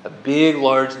 a big,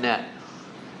 large net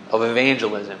of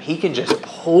evangelism. He can just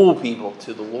pull people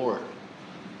to the Lord.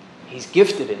 He's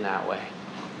gifted in that way.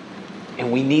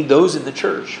 And we need those in the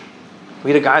church.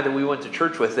 We had a guy that we went to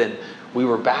church with, and we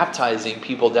were baptizing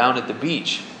people down at the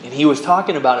beach. And he was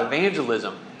talking about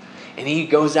evangelism. And he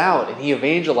goes out and he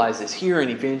evangelizes here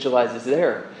and evangelizes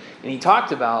there. And he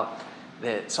talked about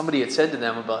that somebody had said to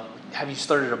them about, have you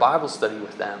started a Bible study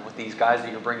with them, with these guys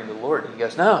that you're bringing to the Lord? And he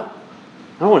goes, no,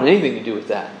 I don't want anything to do with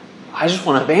that. I just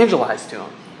want to evangelize to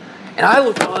them. And I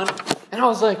looked on and I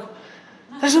was like,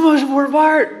 that's the most important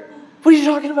part. What are you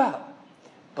talking about?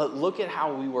 But look at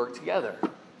how we work together.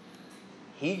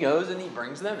 He goes and he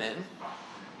brings them in,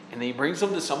 and he brings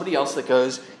them to somebody else that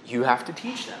goes, you have to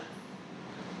teach them.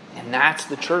 And that's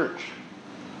the church.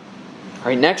 All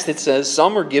right, next it says,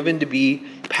 some are given to be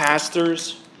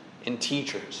pastors and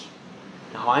teachers.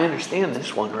 Now I understand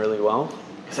this one really well,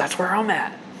 because that's where I'm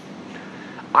at.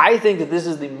 I think that this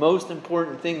is the most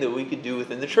important thing that we could do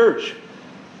within the church.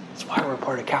 That's why we're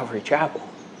part of Calvary Chapel.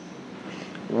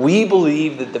 We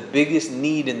believe that the biggest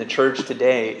need in the church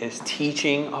today is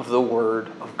teaching of the Word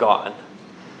of God.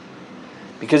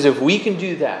 Because if we can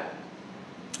do that,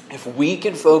 if we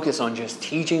can focus on just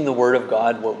teaching the Word of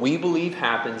God, what we believe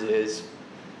happens is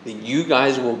that you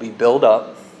guys will be built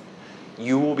up,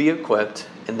 you will be equipped,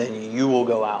 and then you will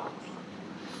go out.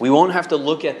 We won't have to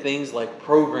look at things like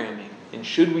programming, and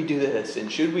should we do this, and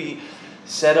should we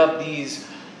set up these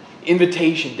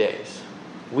invitation days.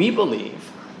 We believe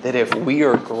that if we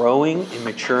are growing and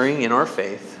maturing in our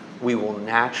faith, we will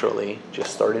naturally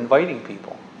just start inviting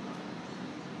people.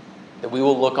 That we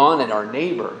will look on at our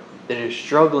neighbor that is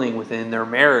struggling within their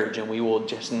marriage, and we will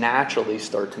just naturally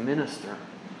start to minister.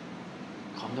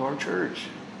 Come to our church.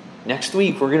 Next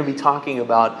week, we're going to be talking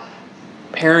about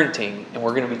parenting, and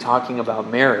we're going to be talking about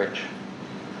marriage.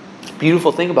 The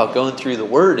beautiful thing about going through the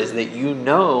Word is that you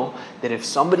know that if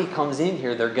somebody comes in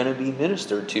here, they're going to be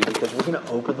ministered to, because we're going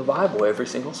to open the Bible every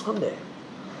single Sunday.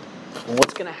 And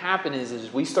what's going to happen is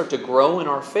as we start to grow in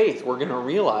our faith, we're going to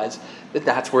realize that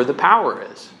that's where the power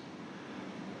is.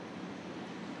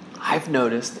 I've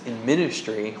noticed in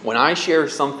ministry, when I share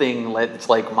something that's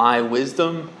like my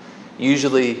wisdom,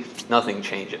 usually nothing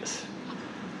changes.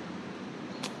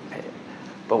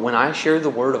 But when I share the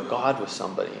Word of God with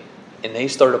somebody, and they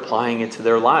start applying it to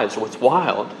their lives, what's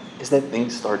wild is that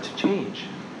things start to change.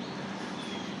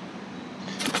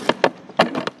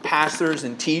 Pastors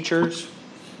and teachers,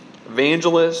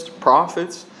 evangelists,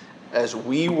 prophets, as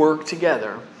we work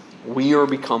together, we are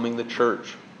becoming the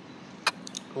church.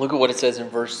 Look at what it says in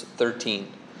verse 13.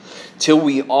 Till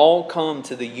we all come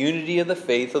to the unity of the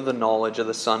faith of the knowledge of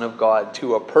the Son of God,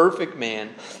 to a perfect man,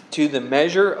 to the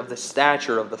measure of the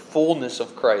stature of the fullness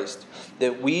of Christ,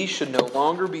 that we should no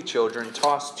longer be children,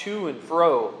 tossed to and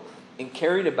fro, and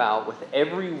carried about with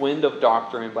every wind of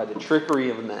doctrine by the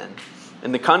trickery of men,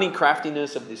 and the cunning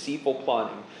craftiness of deceitful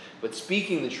plotting, but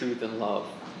speaking the truth in love,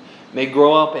 may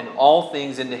grow up in all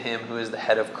things into Him who is the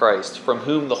head of Christ, from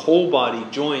whom the whole body,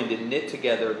 joined and knit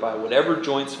together by whatever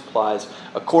joint supplies,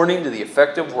 according to the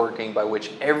effective working by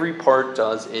which every part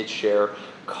does its share,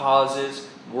 causes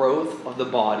growth of the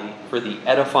body for the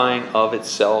edifying of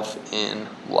itself in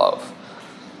love.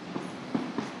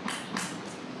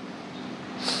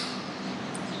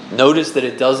 Notice that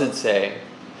it doesn't say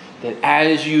that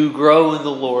as you grow in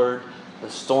the Lord, the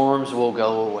storms will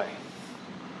go away.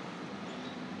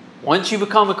 Once you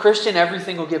become a Christian,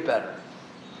 everything will get better.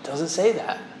 It doesn't say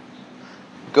that.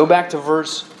 Go back to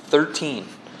verse 13.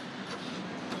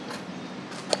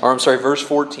 Verse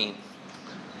 14.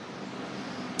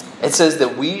 It says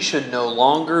that we should no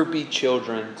longer be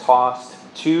children tossed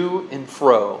to and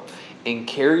fro and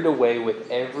carried away with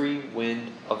every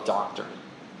wind of doctrine.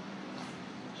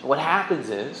 So what happens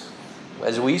is,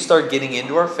 as we start getting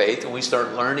into our faith and we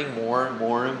start learning more and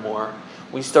more and more,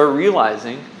 we start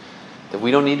realizing that we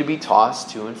don't need to be tossed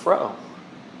to and fro.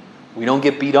 We don't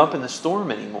get beat up in the storm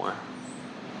anymore,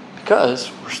 because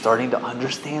we're starting to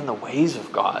understand the ways of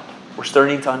God. We're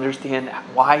starting to understand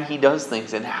why He does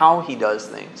things and how He does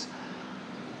things.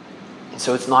 And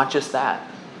so it's not just that.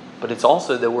 But it's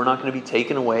also that we're not going to be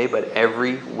taken away by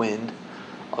every wind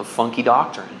of funky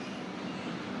doctrine.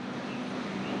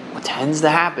 What tends to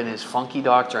happen is funky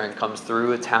doctrine comes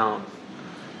through a town,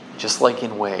 just like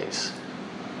in waves.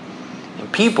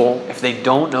 And people, if they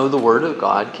don't know the Word of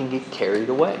God, can get carried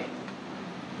away.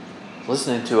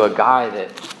 Listening to a guy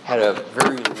that had a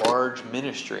very large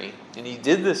ministry, and he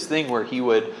did this thing where he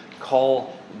would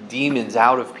call demons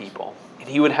out of people. And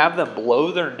he would have them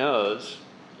blow their nose,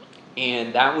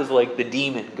 and that was like the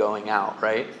demon going out,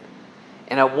 right?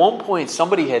 And at one point,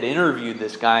 somebody had interviewed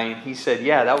this guy, and he said,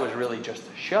 yeah, that was really just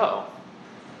a show.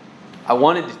 I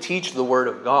wanted to teach the Word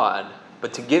of God,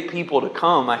 but to get people to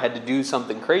come, I had to do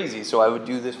something crazy, so I would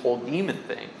do this whole demon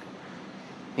thing.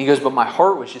 He goes, but my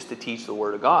heart was just to teach the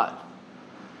Word of God.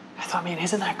 I thought, man,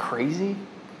 isn't that crazy?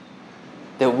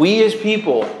 That we as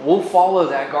people will follow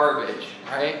that garbage,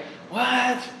 right?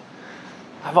 What?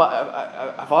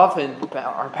 I've often,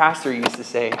 our pastor used to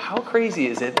say, how crazy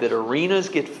is it that arenas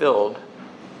get filled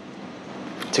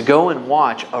to go and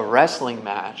watch a wrestling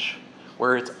match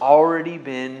where it's already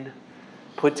been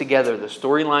put together, the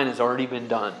storyline has already been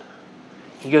done.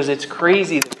 He goes, it's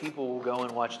crazy that people will go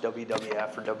and watch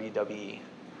WWF or WWE.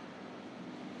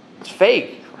 It's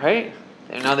fake, right?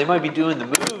 Now they might be doing the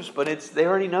moves, but they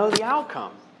already know the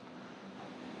outcome.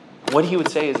 What he would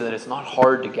say is that it's not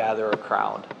hard to gather a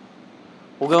crowd.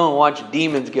 We'll go and watch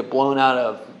demons get blown out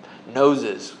of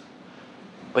noses.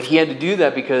 But he had to do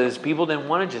that because people didn't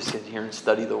want to just sit here and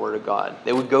study the Word of God.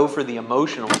 They would go for the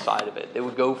emotional side of it. They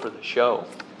would go for the show.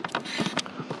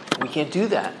 We can't do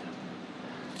that.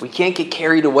 We can't get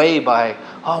carried away by,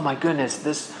 oh my goodness,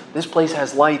 this place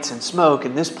has lights and smoke,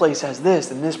 and this place has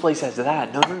this, and this place has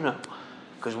that. No.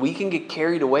 Because we can get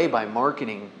carried away by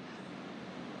marketing.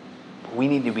 We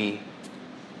need to be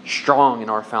strong in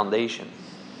our foundation.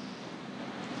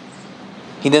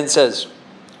 He then says,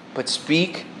 but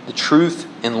speak the truth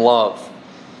in love.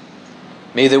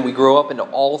 May that we grow up into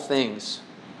all things,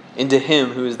 into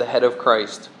Him who is the head of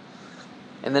Christ.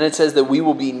 And then it says that we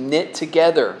will be knit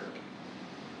together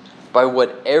by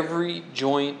what every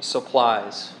joint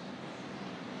supplies,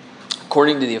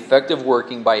 according to the effective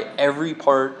working by every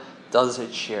part does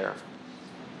its share.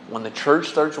 When the church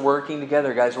starts working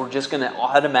together, guys, we're just going to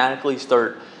automatically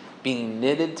start being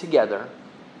knitted together,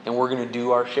 and we're going to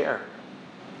do our share.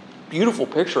 Beautiful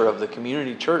picture of the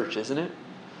community church, isn't it?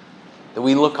 That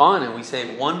we look on and we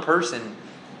say, one person,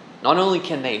 not only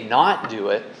can they not do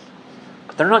it,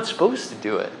 but they're not supposed to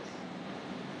do it.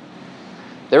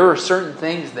 There are certain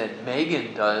things that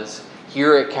Megan does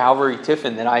here at Calvary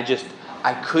Tiffin that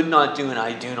I could not do and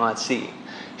I do not see.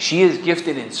 She is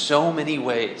gifted in so many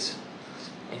ways.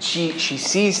 And she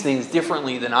sees things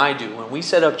differently than I do. When we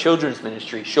set up children's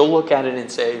ministry, she'll look at it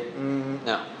and say,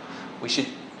 no, we should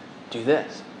do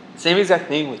this. Same exact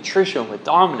thing with Trisha and with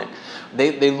Dominic.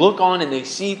 They look on and they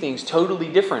see things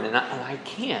totally different, and I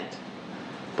can't.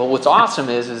 But what's awesome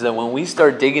is that when we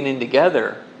start digging in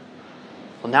together,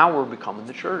 well, now we're becoming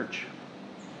the church.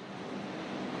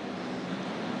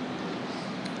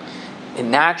 It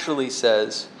naturally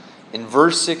says in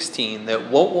verse 16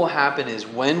 that what will happen is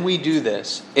when we do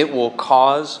this, it will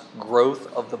cause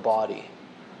growth of the body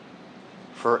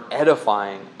for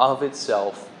edifying of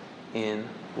itself in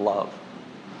love.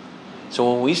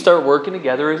 So when we start working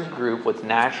together as a group, what's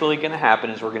naturally going to happen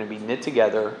is we're going to be knit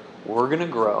together, we're going to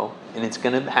grow, and it's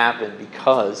going to happen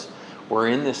because we're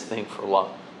in this thing for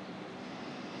love.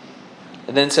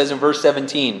 And then it says in verse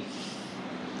 17,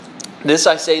 this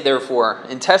I say therefore,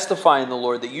 and testify in the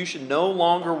Lord, that you should no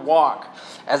longer walk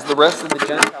as the rest of the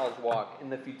Gentiles walk, in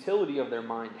the futility of their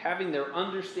mind, having their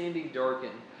understanding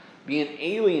darkened, being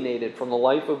alienated from the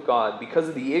life of God because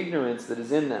of the ignorance that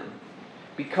is in them,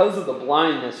 because of the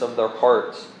blindness of their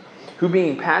hearts, who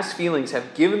being past feelings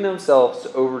have given themselves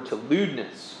over to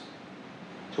lewdness,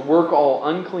 to work all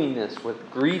uncleanness with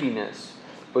greediness.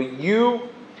 But you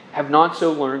have not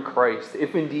so learned Christ,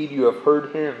 if indeed you have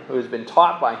heard Him who has been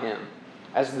taught by Him,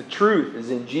 as the truth is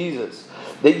in Jesus,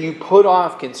 that you put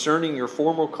off concerning your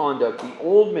former conduct the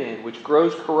old man which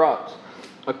grows corrupt,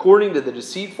 according to the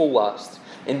deceitful lust,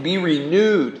 and be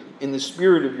renewed in the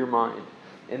spirit of your mind,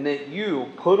 and that you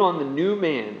put on the new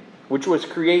man, which was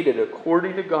created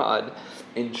according to God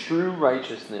in true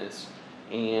righteousness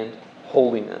and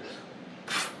holiness.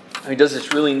 He does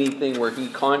this really neat thing where he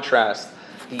contrasts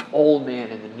the old man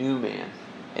and the new man.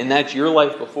 And that's your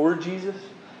life before Jesus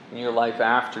and your life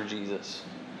after Jesus.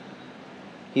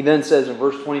 He then says in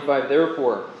verse 25,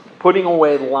 therefore, putting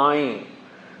away lying,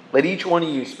 let each one of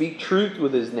you speak truth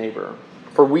with his neighbor,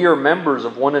 for we are members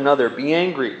of one another. Be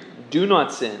angry, do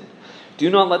not sin. Do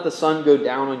not let the sun go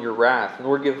down on your wrath,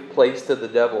 nor give place to the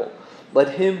devil.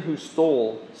 Let him who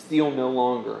stole steal no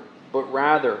longer, but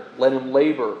rather let him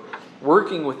labor,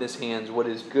 working with his hands what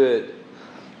is good,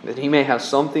 that he may have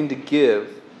something to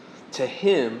give to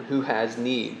him who has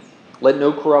need. Let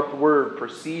no corrupt word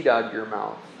proceed out of your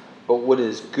mouth, but what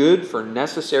is good for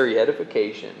necessary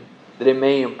edification, that it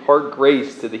may impart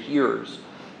grace to the hearers.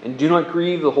 And do not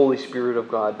grieve the Holy Spirit of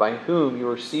God, by whom you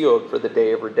are sealed for the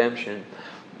day of redemption.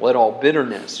 Let all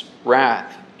bitterness,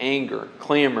 wrath, anger,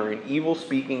 clamor, and evil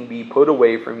speaking be put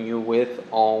away from you with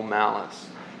all malice.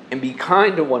 And be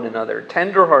kind to one another,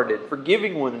 tender-hearted,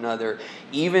 forgiving one another,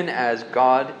 even as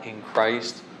God in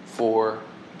Christ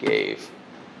forgave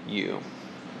you.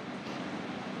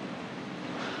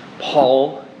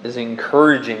 Paul is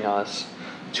encouraging us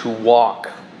to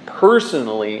walk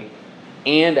personally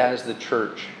and as the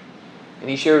church. And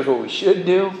he shares what we should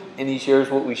do, and he shares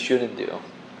what we shouldn't do.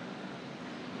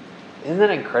 Isn't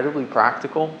that incredibly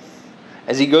practical?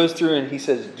 As he goes through and he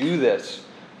says, do this,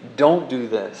 don't do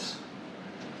this.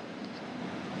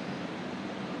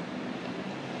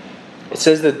 It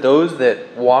says that those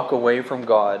that walk away from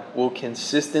God will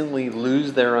consistently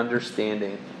lose their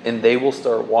understanding, and they will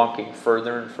start walking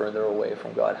further and further away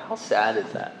from God. How sad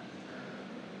is that?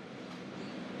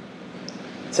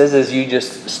 It says as you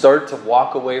just start to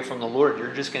walk away from the Lord,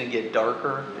 you're just going to get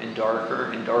darker and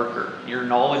darker and darker. Your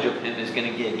knowledge of Him is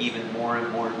going to get even more and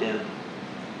more dim.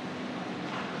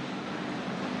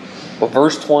 But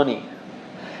verse 20,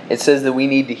 it says that we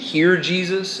need to hear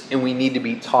Jesus and we need to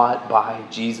be taught by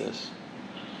Jesus.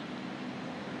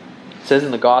 It says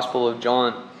in the Gospel of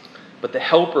John, but the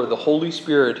Helper, the Holy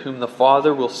Spirit, whom the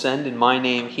Father will send in my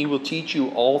name, He will teach you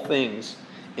all things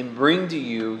and bring to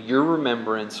you your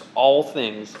remembrance all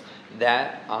things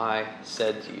that I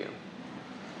said to you.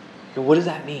 And what does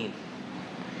that mean?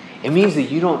 It means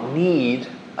that you don't need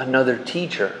another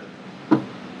teacher.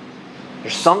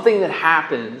 There's something that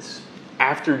happens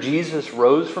after Jesus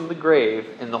rose from the grave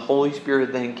and the Holy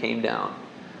Spirit then came down.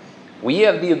 We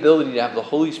have the ability to have the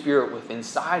Holy Spirit within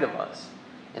inside of us.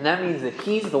 And that means that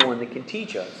He's the one that can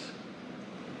teach us.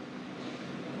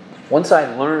 Once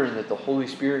I learned that the Holy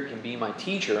Spirit can be my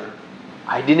teacher,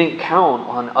 I didn't count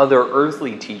on other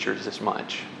earthly teachers as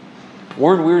much.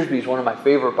 Warren Wiersbe is one of my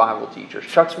favorite Bible teachers.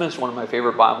 Chuck Smith is one of my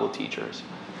favorite Bible teachers.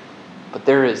 But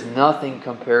there is nothing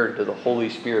compared to the Holy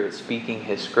Spirit speaking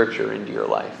His Scripture into your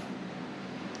life.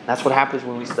 That's what happens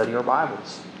when we study our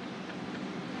Bibles.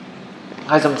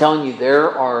 Guys, I'm telling you,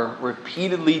 there are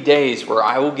repeatedly days where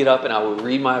I will get up and I will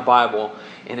read my Bible,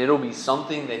 and it'll be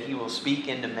something that He will speak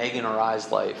into Megan or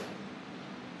I's life.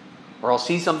 Or I'll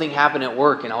see something happen at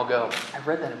work and I'll go, I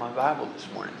read that in my Bible this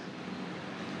morning.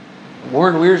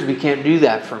 Warren Wiersbe can't do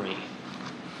that for me.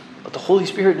 But the Holy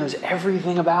Spirit knows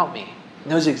everything about me. He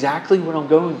knows exactly what I'm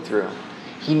going through.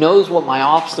 He knows what my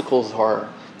obstacles are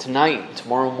tonight and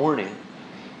tomorrow morning.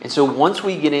 And so once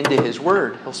we get into His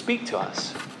Word, He'll speak to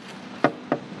us.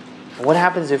 What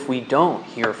happens if we don't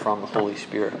hear from the Holy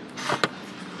Spirit?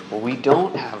 Well, we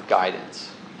don't have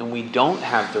guidance, and we don't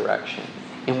have direction,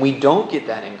 and we don't get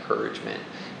that encouragement,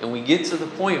 and we get to the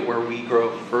point where we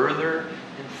grow further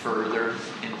and further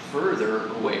and further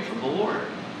away from the Lord.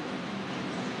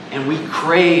 And we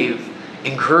crave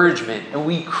encouragement, and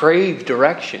we crave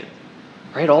direction,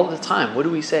 right? All the time. What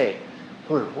do we say?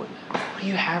 Lord, what do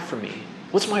you have for me?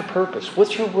 What's my purpose?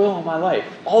 What's your will in my life?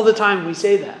 All the time we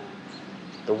say that.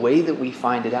 The way that we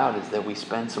find it out is that we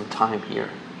spend some time here.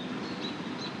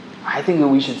 I think that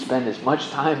we should spend as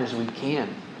much time as we can.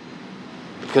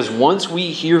 Because once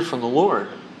we hear from the Lord,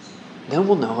 then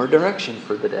we'll know our direction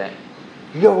for the day.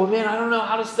 You go, well, man, I don't know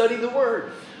how to study the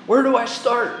Word. Where do I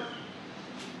start?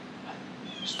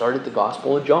 Start at the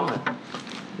Gospel of John.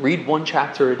 Read one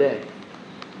chapter a day.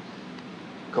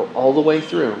 Go all the way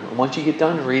through. And once you get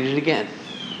done, read it again.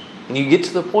 And you get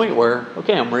to the point where,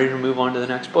 okay, I'm ready to move on to the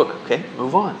next book. Okay,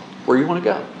 move on. Where do you want to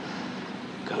go?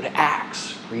 Go to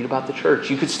Acts. Read about the church.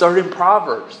 You could start in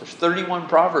Proverbs. There's 31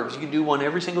 Proverbs. You can do one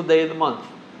every single day of the month.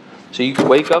 So you could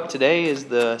wake up, today is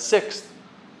the 6th.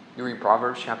 You read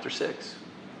Proverbs chapter 6.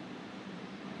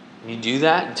 And you do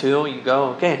that until you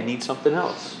go, okay, I need something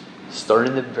else. Start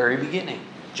in the very beginning.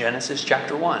 Genesis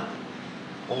chapter 1.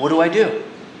 Well, what do?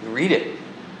 You read it.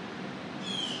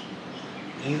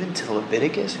 Even to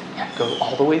Leviticus? Yeah, go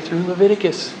all the way through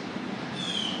Leviticus.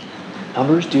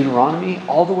 Numbers, Deuteronomy,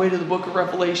 all the way to the book of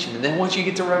Revelation. And then once you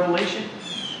get to Revelation,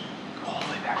 go all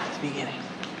the way back to the beginning.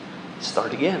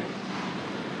 Start again.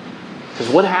 Because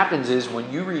what happens is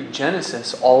when you read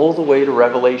Genesis all the way to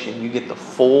Revelation, you get the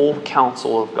full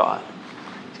counsel of God.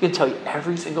 He's going to tell you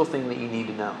every single thing that you need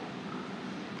to know.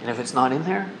 And if it's not in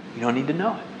there, you don't need to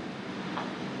know it.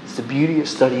 It's the beauty of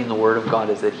studying the Word of God,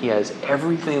 is that He has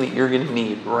everything that you're going to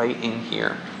need right in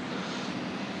here.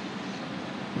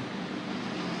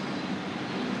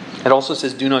 It also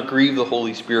says, do not grieve the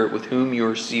Holy Spirit with whom you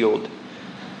are sealed.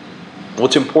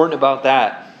 What's important about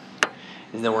that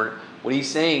is that what he's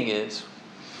saying is,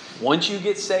 once you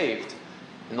get saved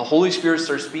and the Holy Spirit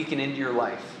starts speaking into your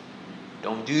life,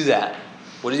 don't do that.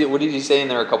 What did he say in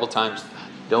there a couple times?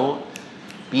 Don't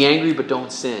be angry, but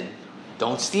don't sin.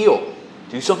 Don't steal.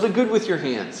 Do something good with your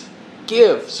hands.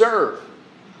 Give, serve.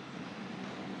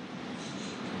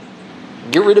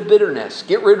 Get rid of bitterness.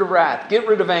 Get rid of wrath. Get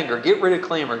rid of anger. Get rid of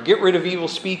clamor. Get rid of evil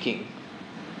speaking.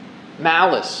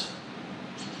 Malice.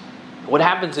 What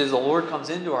happens is the Lord comes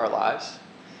into our lives.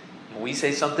 And we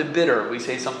say something bitter. We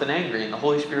say something angry. And the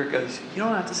Holy Spirit goes, you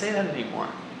don't have to say that anymore.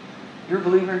 You're a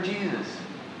believer in Jesus.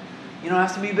 You don't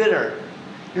have to be bitter.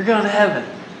 You're going to heaven.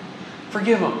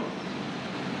 Forgive them.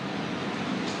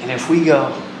 And if we go,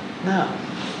 no,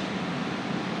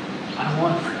 I don't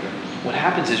want to forgive. What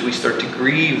happens is we start to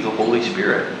grieve the Holy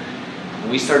Spirit. And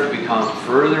we start to become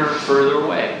further and further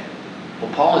away.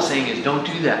 What Paul is saying is, don't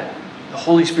do that. The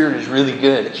Holy Spirit is really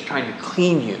good. It's trying to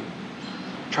clean you.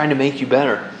 Trying to make you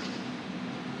better.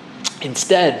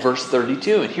 Instead, verse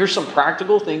 32, and here's some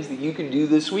practical things that you can do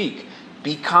this week.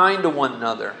 Be kind to one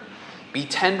another. Be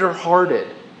tender-hearted.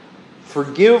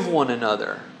 Forgive one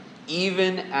another,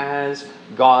 even as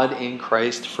God in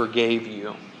Christ forgave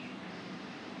you.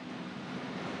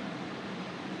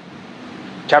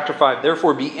 Chapter 5,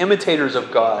 therefore be imitators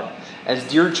of God as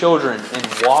dear children and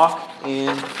walk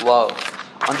in love.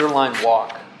 Underline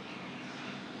walk.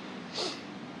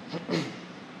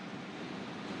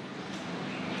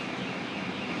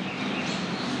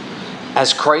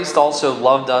 As Christ also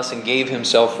loved us and gave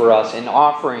himself for us, an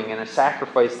offering and a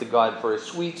sacrifice to God for a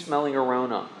sweet-smelling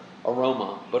aroma.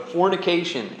 But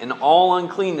fornication and all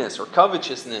uncleanness or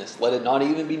covetousness, let it not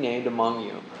even be named among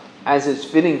you, as is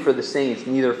fitting for the saints,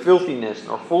 neither filthiness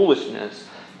nor foolishness,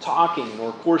 talking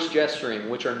nor coarse gesturing,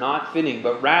 which are not fitting,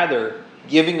 but rather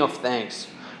giving of thanks.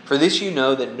 For this you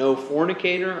know, that no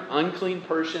fornicator, unclean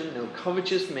person, no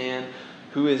covetous man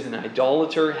who is an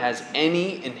idolater has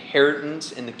any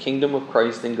inheritance in the kingdom of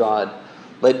Christ and God.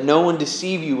 Let no one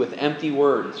deceive you with empty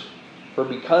words. For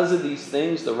because of these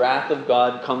things, the wrath of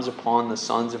God comes upon the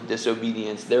sons of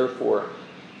disobedience. Therefore,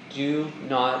 do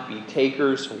not be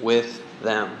takers with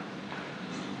them.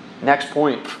 Next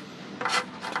point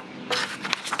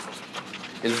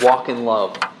is walk in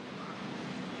love.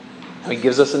 He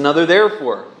gives us another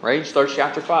therefore, right? He starts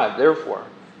chapter 5, therefore.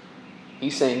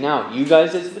 He's saying, now, you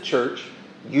guys as the church,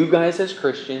 you guys as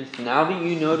Christians, now that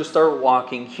you know to start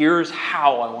walking, here's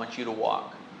how I want you to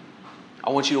walk.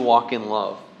 I want you to walk in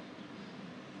love.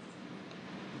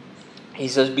 He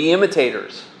says, be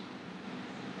imitators.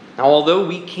 Now, although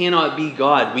we cannot be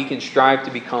God, we can strive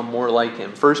to become more like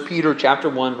Him. 1 Peter chapter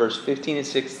 1, verse 15 and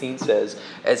 16 says,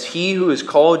 as He who has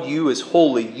called you is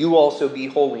holy, you also be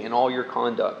holy in all your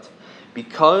conduct.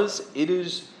 Because it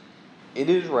is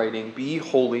writing, be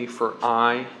holy, for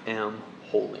I am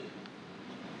holy.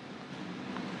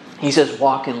 He says,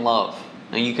 walk in love.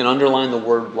 Now, you can underline the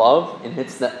word love, and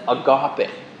it's the agape.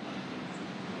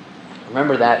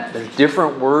 Remember that there's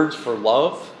different words for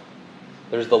love.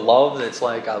 There's the love that's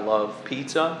like, I love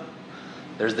pizza.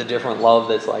 There's the different love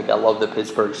that's like, I love the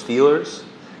Pittsburgh Steelers.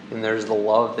 And there's the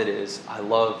love that is, I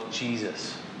love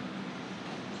Jesus.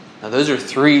 Now, those are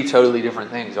three totally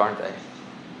different things, aren't they?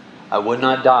 I would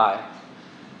not die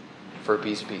for a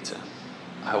piece of pizza.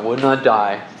 I would not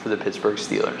die for the Pittsburgh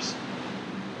Steelers.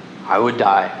 I would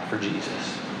die for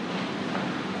Jesus.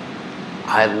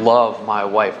 I love my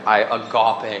wife. I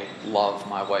agape love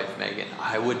my wife, Megan.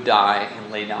 I would die and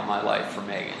lay down my life for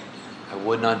Megan. I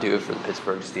would not do it for the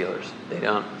Pittsburgh Steelers.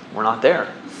 We're not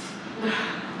there.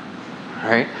 All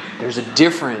right? There's a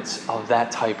difference of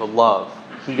that type of love.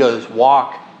 He goes,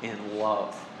 walk in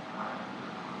love.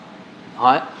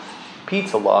 Not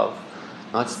pizza love,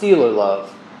 not Steeler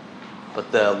love,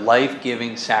 but the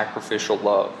life-giving, sacrificial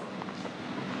love.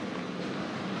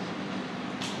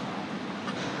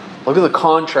 Look at the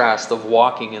contrast of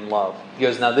walking in love. He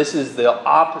goes, now this is the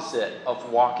opposite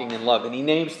of walking in love. And he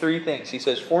names three things. He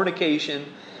says fornication,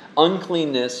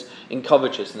 uncleanness, and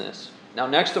covetousness. Now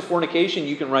next to fornication,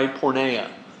 you can write porneia.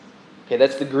 Okay,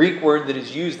 that's the Greek word that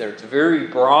is used there. It's a very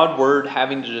broad word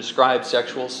having to describe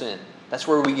sexual sin. That's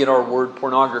where we get our word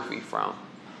pornography from.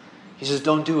 He says,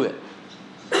 don't do it.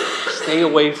 Stay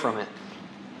away from it.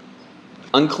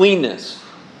 Uncleanness.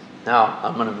 Now,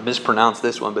 I'm going to mispronounce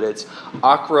this one, but it's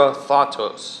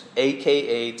akrathatos.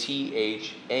 A-K-A-T-H-A-R-T-O-S.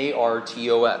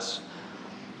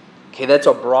 Okay, that's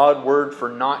a broad word for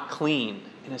not clean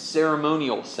in a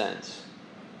ceremonial sense.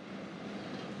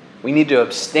 We need to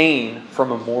abstain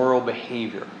from immoral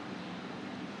behavior.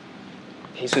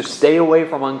 Okay, so stay away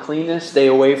from uncleanness, stay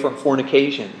away from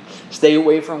fornication, stay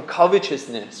away from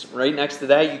covetousness. Right next to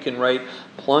that, you can write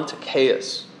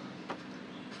plunticaeus.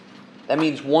 That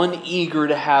means one eager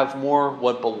to have more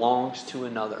what belongs to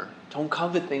another. Don't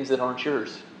covet things that aren't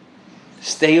yours.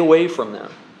 Stay away from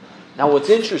them. Now, what's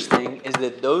interesting is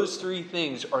that those three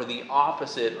things are the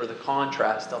opposite or the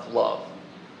contrast of love.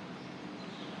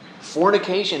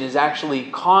 Fornication is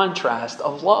actually contrast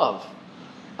of love.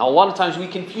 Now, a lot of times we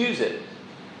confuse it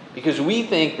because we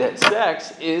think that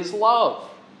sex is love.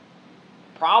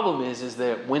 Problem is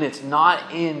that when it's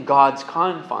not in God's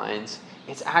confines,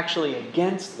 it's actually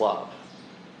against love.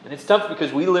 And it's tough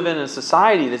because we live in a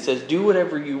society that says do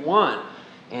whatever you want,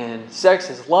 and sex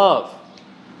is love.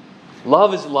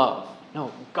 Love is love.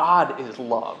 No, God is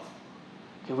love.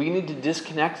 Okay, we need to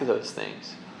disconnect those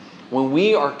things. When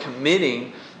we are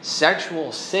committing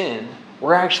sexual sin,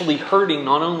 we're actually hurting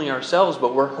not only ourselves,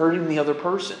 but we're hurting the other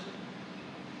person.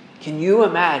 Can you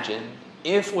imagine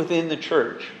if within the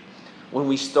church, when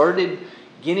we started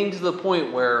getting to the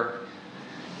point where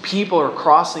people are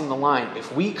crossing the line,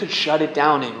 if we could shut it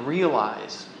down and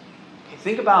realize, okay,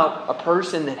 think about a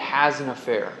person that has an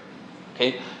affair.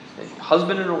 Okay, a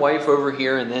husband and a wife over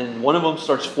here, and then one of them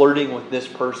starts flirting with this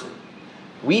person.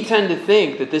 We tend to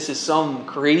think that this is some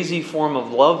crazy form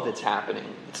of love that's happening.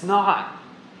 It's not.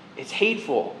 It's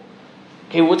hateful.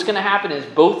 Okay, what's going to happen is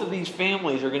both of these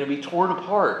families are going to be torn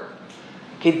apart.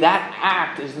 Okay, that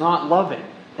act is not loving.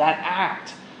 That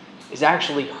act is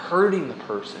actually hurting the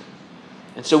person.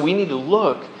 And so we need to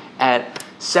look at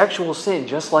sexual sin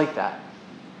just like that.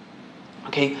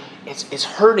 Okay, it's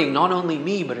hurting not only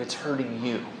me, but it's hurting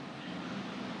you.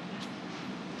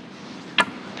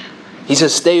 He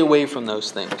says, stay away from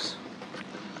those things.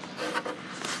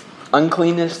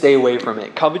 Uncleanness, stay away from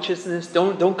it. Covetousness,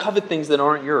 don't covet things that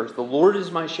aren't yours. The Lord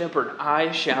is my shepherd,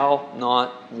 I shall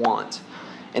not want.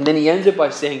 And then he ends it by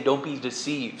saying, don't be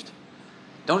deceived.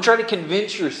 Don't try to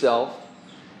convince yourself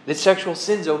that sexual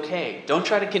sin's okay. Don't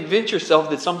try to convince yourself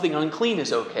that something unclean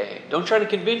is okay. Don't try to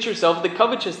convince yourself that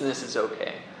covetousness is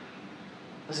okay.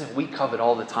 Listen, we covet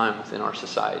all the time within our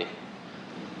society.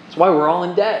 That's why we're all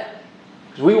in debt.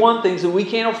 Because we want things that we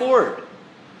can't afford.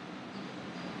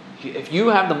 If you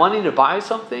have the money to buy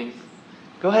something,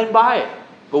 go ahead and buy it.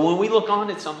 But when we look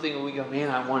on at something and we go, man,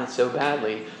 I want it so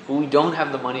badly, but we don't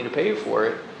have the money to pay for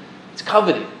it, it's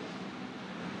coveting.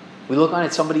 We look on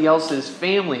at somebody else's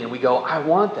family and we go, I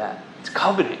want that. It's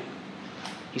coveting.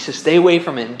 He says, stay away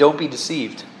from it and don't be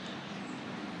deceived.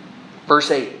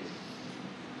 Verse 8.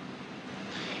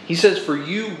 He says, For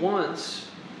you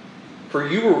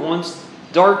were once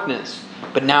darkness,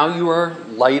 but now you are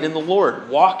light in the Lord.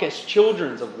 Walk as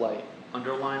children of light.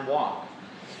 Underline walk.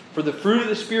 For the fruit of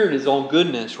the Spirit is all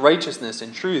goodness, righteousness,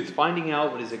 and truth, finding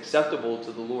out what is acceptable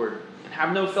to the Lord. And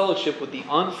have no fellowship with the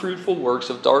unfruitful works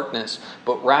of darkness,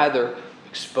 but rather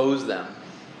expose them.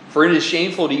 For it is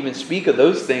shameful to even speak of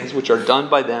those things which are done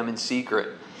by them in secret.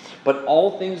 But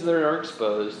all things that are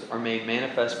exposed are made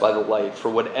manifest by the light. For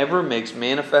whatever makes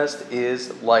manifest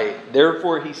is light.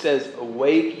 Therefore he says,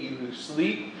 Awake, you who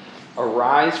sleep,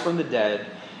 arise from the dead,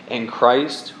 and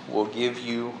Christ will give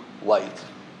you light.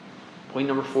 Point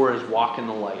number 4 is walk in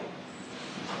the light.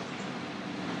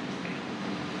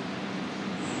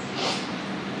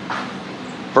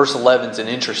 Verse 11 is an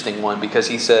interesting one because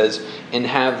he says, And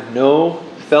have no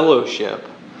fellowship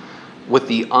with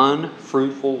the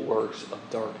unfruitful works of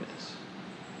darkness.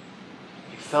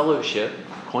 Fellowship,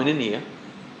 koinonia,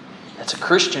 that's a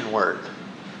Christian word.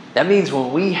 That means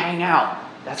when we hang out,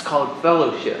 that's called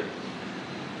fellowship.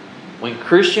 When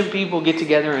Christian people get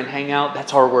together and hang out,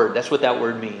 that's our word. That's what that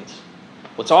word means.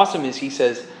 What's awesome is he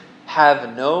says,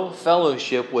 have no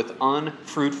fellowship with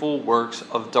unfruitful works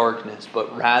of darkness,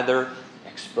 but rather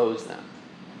expose them.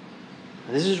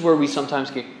 And this is where we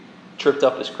sometimes get tripped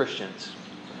up as Christians.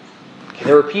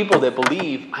 There are people that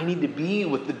believe I need to be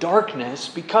with the darkness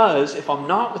because if I'm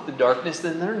not with the darkness,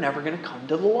 then they're never going to come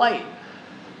to the light.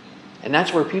 And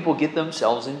that's where people get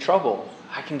themselves in trouble.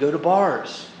 I can go to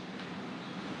bars.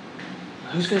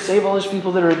 Who's going to save all those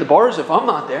people that are at the bars if I'm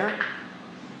not there?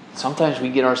 Sometimes we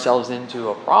get ourselves into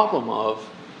a problem of,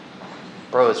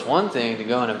 bro, it's one thing to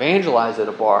go and evangelize at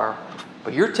a bar,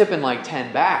 but you're tipping like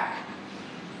 10 back.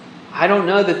 I don't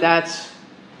know that that's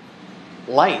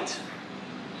light.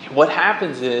 What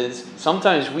happens is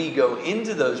sometimes we go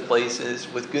into those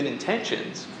places with good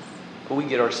intentions, but we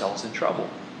get ourselves in trouble.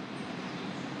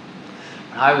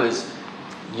 When I was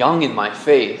young in my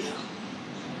faith,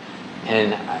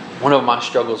 and one of my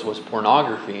struggles was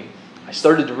pornography, I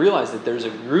started to realize that there's a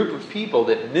group of people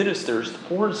that ministers to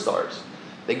porn stars.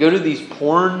 They go to these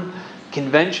porn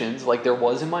conventions like there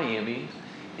was in Miami,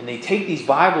 and they take these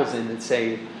Bibles in that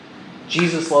say,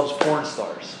 Jesus loves porn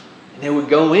stars. And they would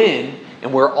go in,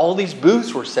 and where all these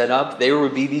booths were set up, there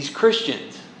would be these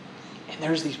Christians. And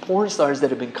there's these porn stars that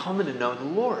have been coming to know the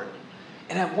Lord.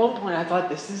 And at one point I thought,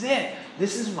 this is it.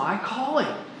 This is my calling.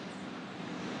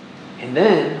 And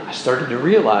then I started to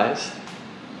realize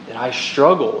that I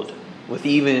struggled with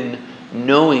even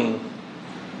knowing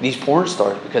these porn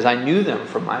stars because I knew them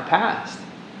from my past.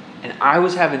 And I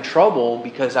was having trouble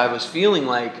because I was feeling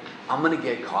like I'm going to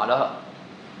get caught up.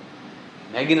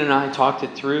 Megan and I talked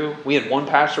it through. We had one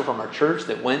pastor from our church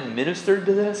that went and ministered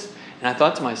to this. And I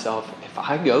thought to myself, if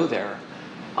I go there,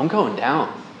 I'm going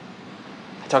down.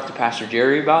 I talked to Pastor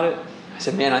Jerry about it. I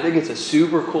said, man, I think it's a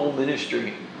super cool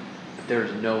ministry. But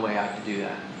there's no way I could do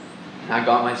that. And I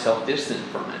got myself distant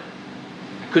from it.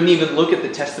 I couldn't even look at the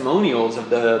testimonials of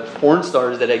the porn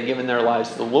stars that had given their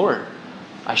lives to the Lord.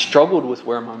 I struggled with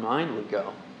where my mind would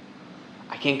go.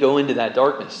 I can't go into that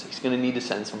darkness. He's going to need to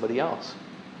send somebody else.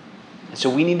 And so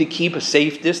we need to keep a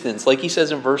safe distance. Like he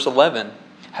says in verse 11,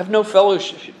 have no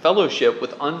fellowship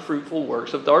with unfruitful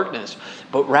works of darkness,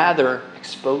 but rather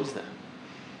expose them.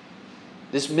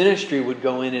 This ministry would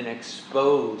go in and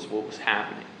expose what was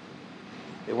happening.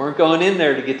 They weren't going in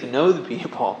there to get to know the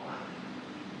people.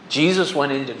 Jesus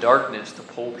went into darkness to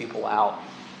pull people out.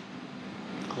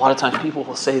 A lot of times people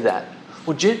will say that.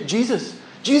 Well, Jesus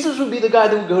would be the guy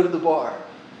that would go to the bar.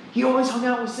 He always hung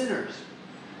out with sinners.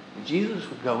 And Jesus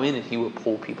would go in and he would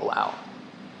pull people out.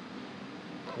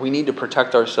 We need to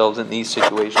protect ourselves in these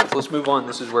situations. Let's move on.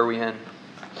 This is where we end.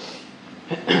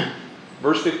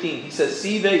 Verse 15, he says,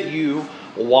 see that you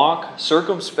walk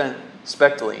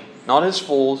circumspectly, not as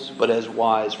fools, but as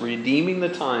wise, redeeming the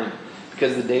time,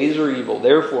 because the days are evil.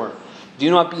 Therefore, do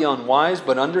not be unwise,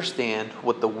 but understand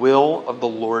what the will of the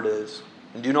Lord is.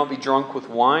 And do not be drunk with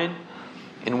wine,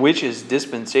 in which is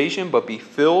dispensation, but be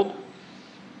filled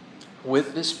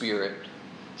with the Spirit,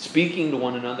 speaking to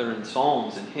one another in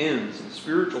psalms and hymns and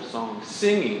spiritual songs,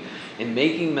 singing and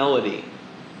making melody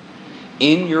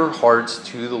in your hearts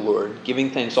to the Lord, giving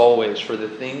thanks always for the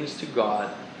things to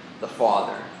God the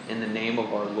Father, in the name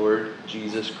of our Lord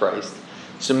Jesus Christ.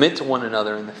 Submit to one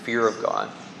another in the fear of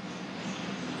God.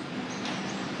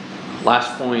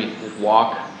 Last point is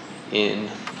walk in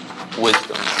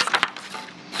wisdom.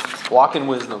 Walk in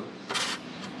wisdom.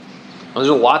 There's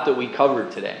a lot that we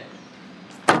covered today.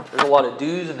 There's a lot of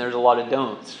do's and there's a lot of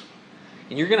don'ts.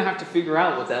 And you're going to have to figure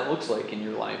out what that looks like in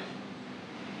your life.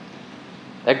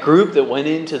 That group that went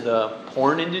into the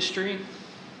porn industry,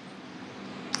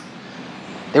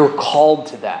 they were called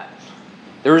to that.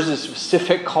 There was a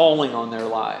specific calling on their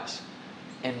lives.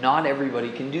 And not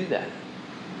everybody can do that.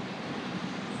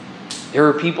 There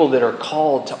are people that are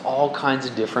called to all kinds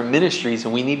of different ministries,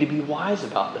 and we need to be wise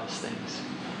about those things.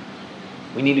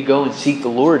 We need to go and seek the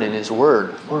Lord in His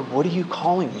Word. Lord, what are you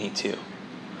calling me to?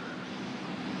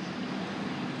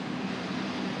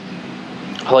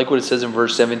 I like what it says in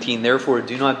verse 17. Therefore,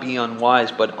 do not be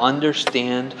unwise, but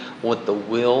understand what the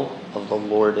will of the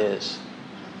Lord is.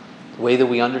 The way that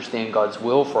we understand God's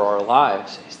will for our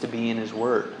lives is to be in His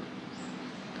Word.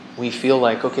 We feel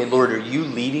like, okay, Lord, are you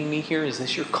leading me here? Is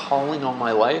this your calling on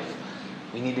my life?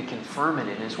 We need to confirm it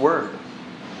in His Word.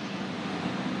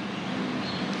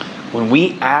 When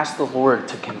we ask the Lord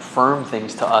to confirm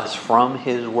things to us from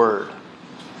His Word,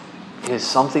 it is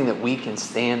something that we can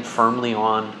stand firmly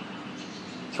on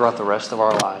throughout the rest of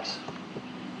our lives.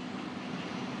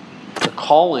 The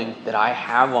calling that I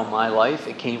have on my life,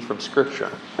 it came from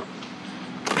Scripture.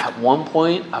 At one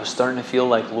point, I was starting to feel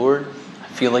like, Lord, I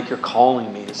feel like you're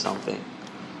calling me to something.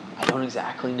 I don't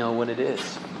exactly know what it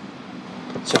is.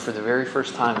 So for the very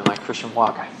first time in my Christian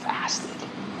walk, I fasted.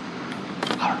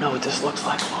 I don't know what this looks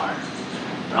like, Lord,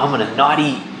 but I'm going to not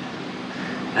eat.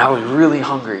 And I was really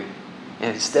hungry.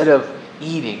 And instead of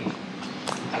eating,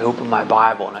 I opened my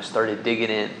Bible and I started digging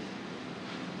in.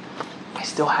 I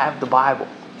still have the Bible,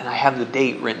 and I have the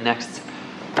date written next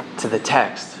to the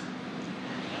text.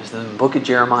 It was in the book of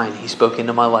Jeremiah, and He spoke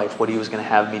into my life what He was going to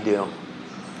have me do.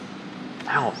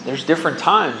 Now, there's different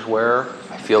times where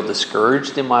I feel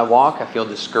discouraged in my walk. I feel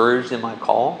discouraged in my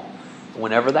call.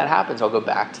 Whenever that happens, I'll go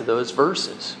back to those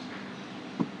verses.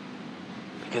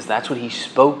 Because that's what He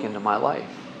spoke into my life.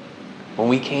 When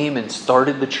we came and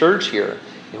started the church here,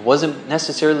 it wasn't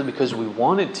necessarily because we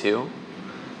wanted to.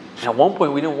 And at one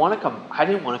point, I didn't want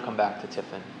to come back to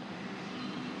Tiffin.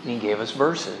 And He gave us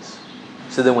verses.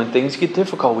 So that when things get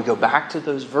difficult, we go back to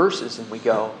those verses and we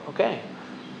go, okay,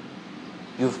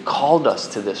 you've called us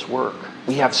to this work.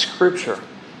 We have Scripture.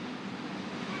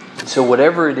 So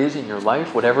whatever it is in your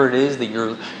life, whatever it is that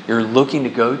you're looking to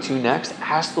go to next,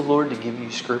 ask the Lord to give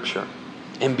you Scripture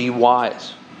and be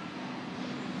wise.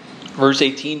 Verse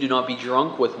 18, do not be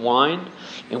drunk with wine,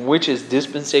 in which is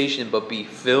dispensation, but be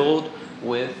filled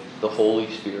with the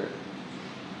Holy Spirit.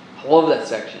 I love that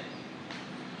section.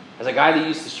 As a guy that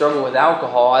used to struggle with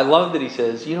alcohol, I love that he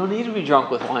says, you don't need to be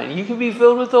drunk with wine. You can be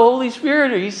filled with the Holy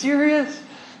Spirit. Are you serious?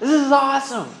 This is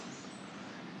awesome.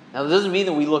 Now, it doesn't mean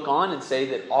that we look on and say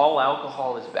that all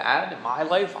alcohol is bad. In my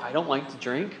life, I don't like to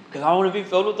drink because I want to be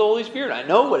filled with the Holy Spirit. I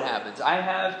know what happens. I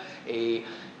have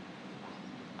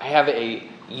a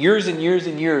years and years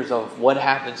and years of what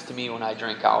happens to me when I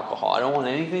drink alcohol. I don't want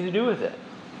anything to do with it.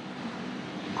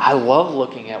 I love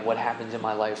looking at what happens in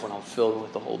my life when I'm filled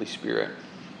with the Holy Spirit.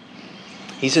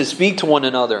 He says, speak to one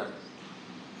another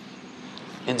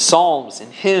in psalms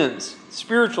and hymns,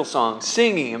 spiritual songs,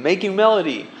 singing and making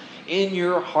melody in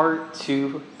your heart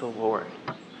to the Lord.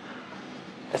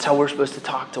 That's how we're supposed to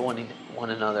talk to one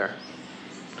another.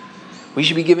 We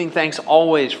should be giving thanks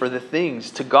always for the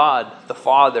things to God the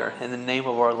Father in the name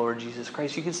of our Lord Jesus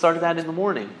Christ. You can start that in the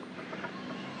morning.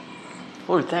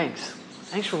 Lord, thanks.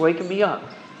 Thanks for waking me up.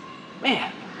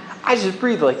 Man, I just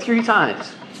breathed like 3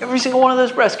 times. Every single one of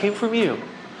those breaths came from you.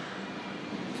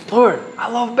 Lord, I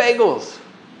love bagels.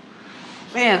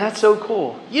 Man, that's so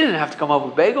cool. You didn't have to come up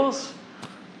with bagels.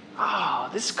 Oh,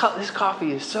 this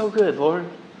coffee is so good, Lord.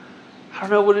 I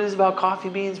don't know what it is about coffee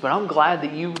beans, but I'm glad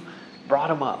that you brought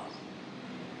them up.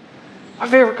 My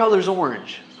favorite color is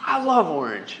orange. I love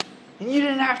orange. And you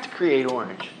didn't have to create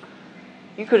orange.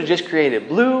 You could have just created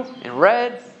blue and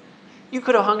red. You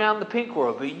could have hung out in the pink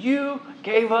world, but you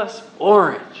gave us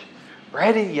orange,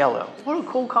 red and yellow. What a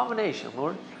cool combination,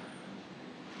 Lord.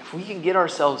 If we can get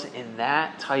ourselves in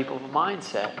that type of a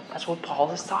mindset, that's what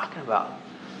Paul is talking about.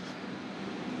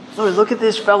 Lord, look at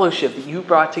this fellowship that you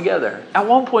brought together. At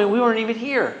one point, we weren't even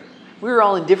here. We were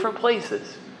all in different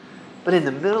places. But in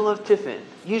the middle of Tiffin,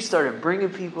 you started bringing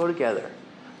people together.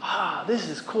 This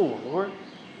is cool, Lord.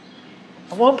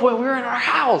 At one point, we were in our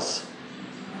house.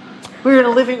 We were in a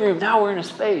living room. Now we're in a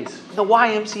space. The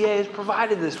YMCA has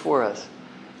provided this for us.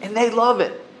 And they love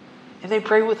it. And they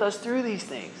pray with us through these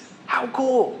things. How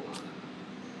cool.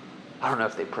 I don't know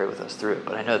if they pray with us through it,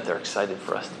 but I know that they're excited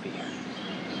for us to be here.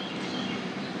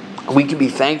 And we can be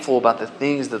thankful about the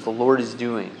things that the Lord is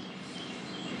doing.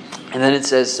 And then it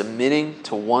says, submitting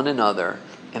to one another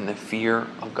in the fear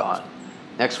of God.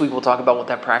 Next week we'll talk about what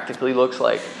that practically looks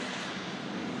like.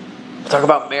 We'll talk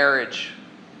about marriage.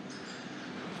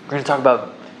 We're going to talk about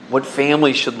what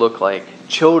families should look like,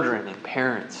 children and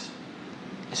parents.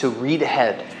 And so read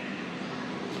ahead.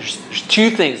 There's 2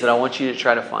 things that I want you to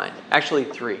try to find. Actually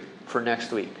 3 for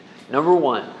next week. Number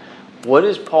 1, what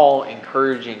is Paul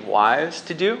encouraging wives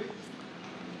to do?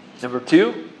 Number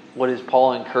 2, what is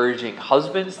Paul encouraging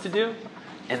husbands to do?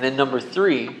 And then number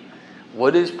 3,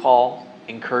 what is Paul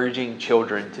encouraging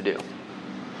children to do?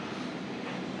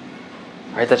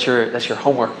 All right, that's your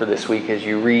homework for this week as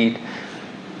you read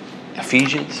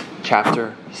Ephesians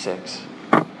chapter 6.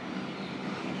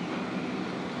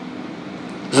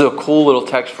 This is a cool little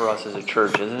text for us as a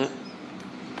church, isn't it?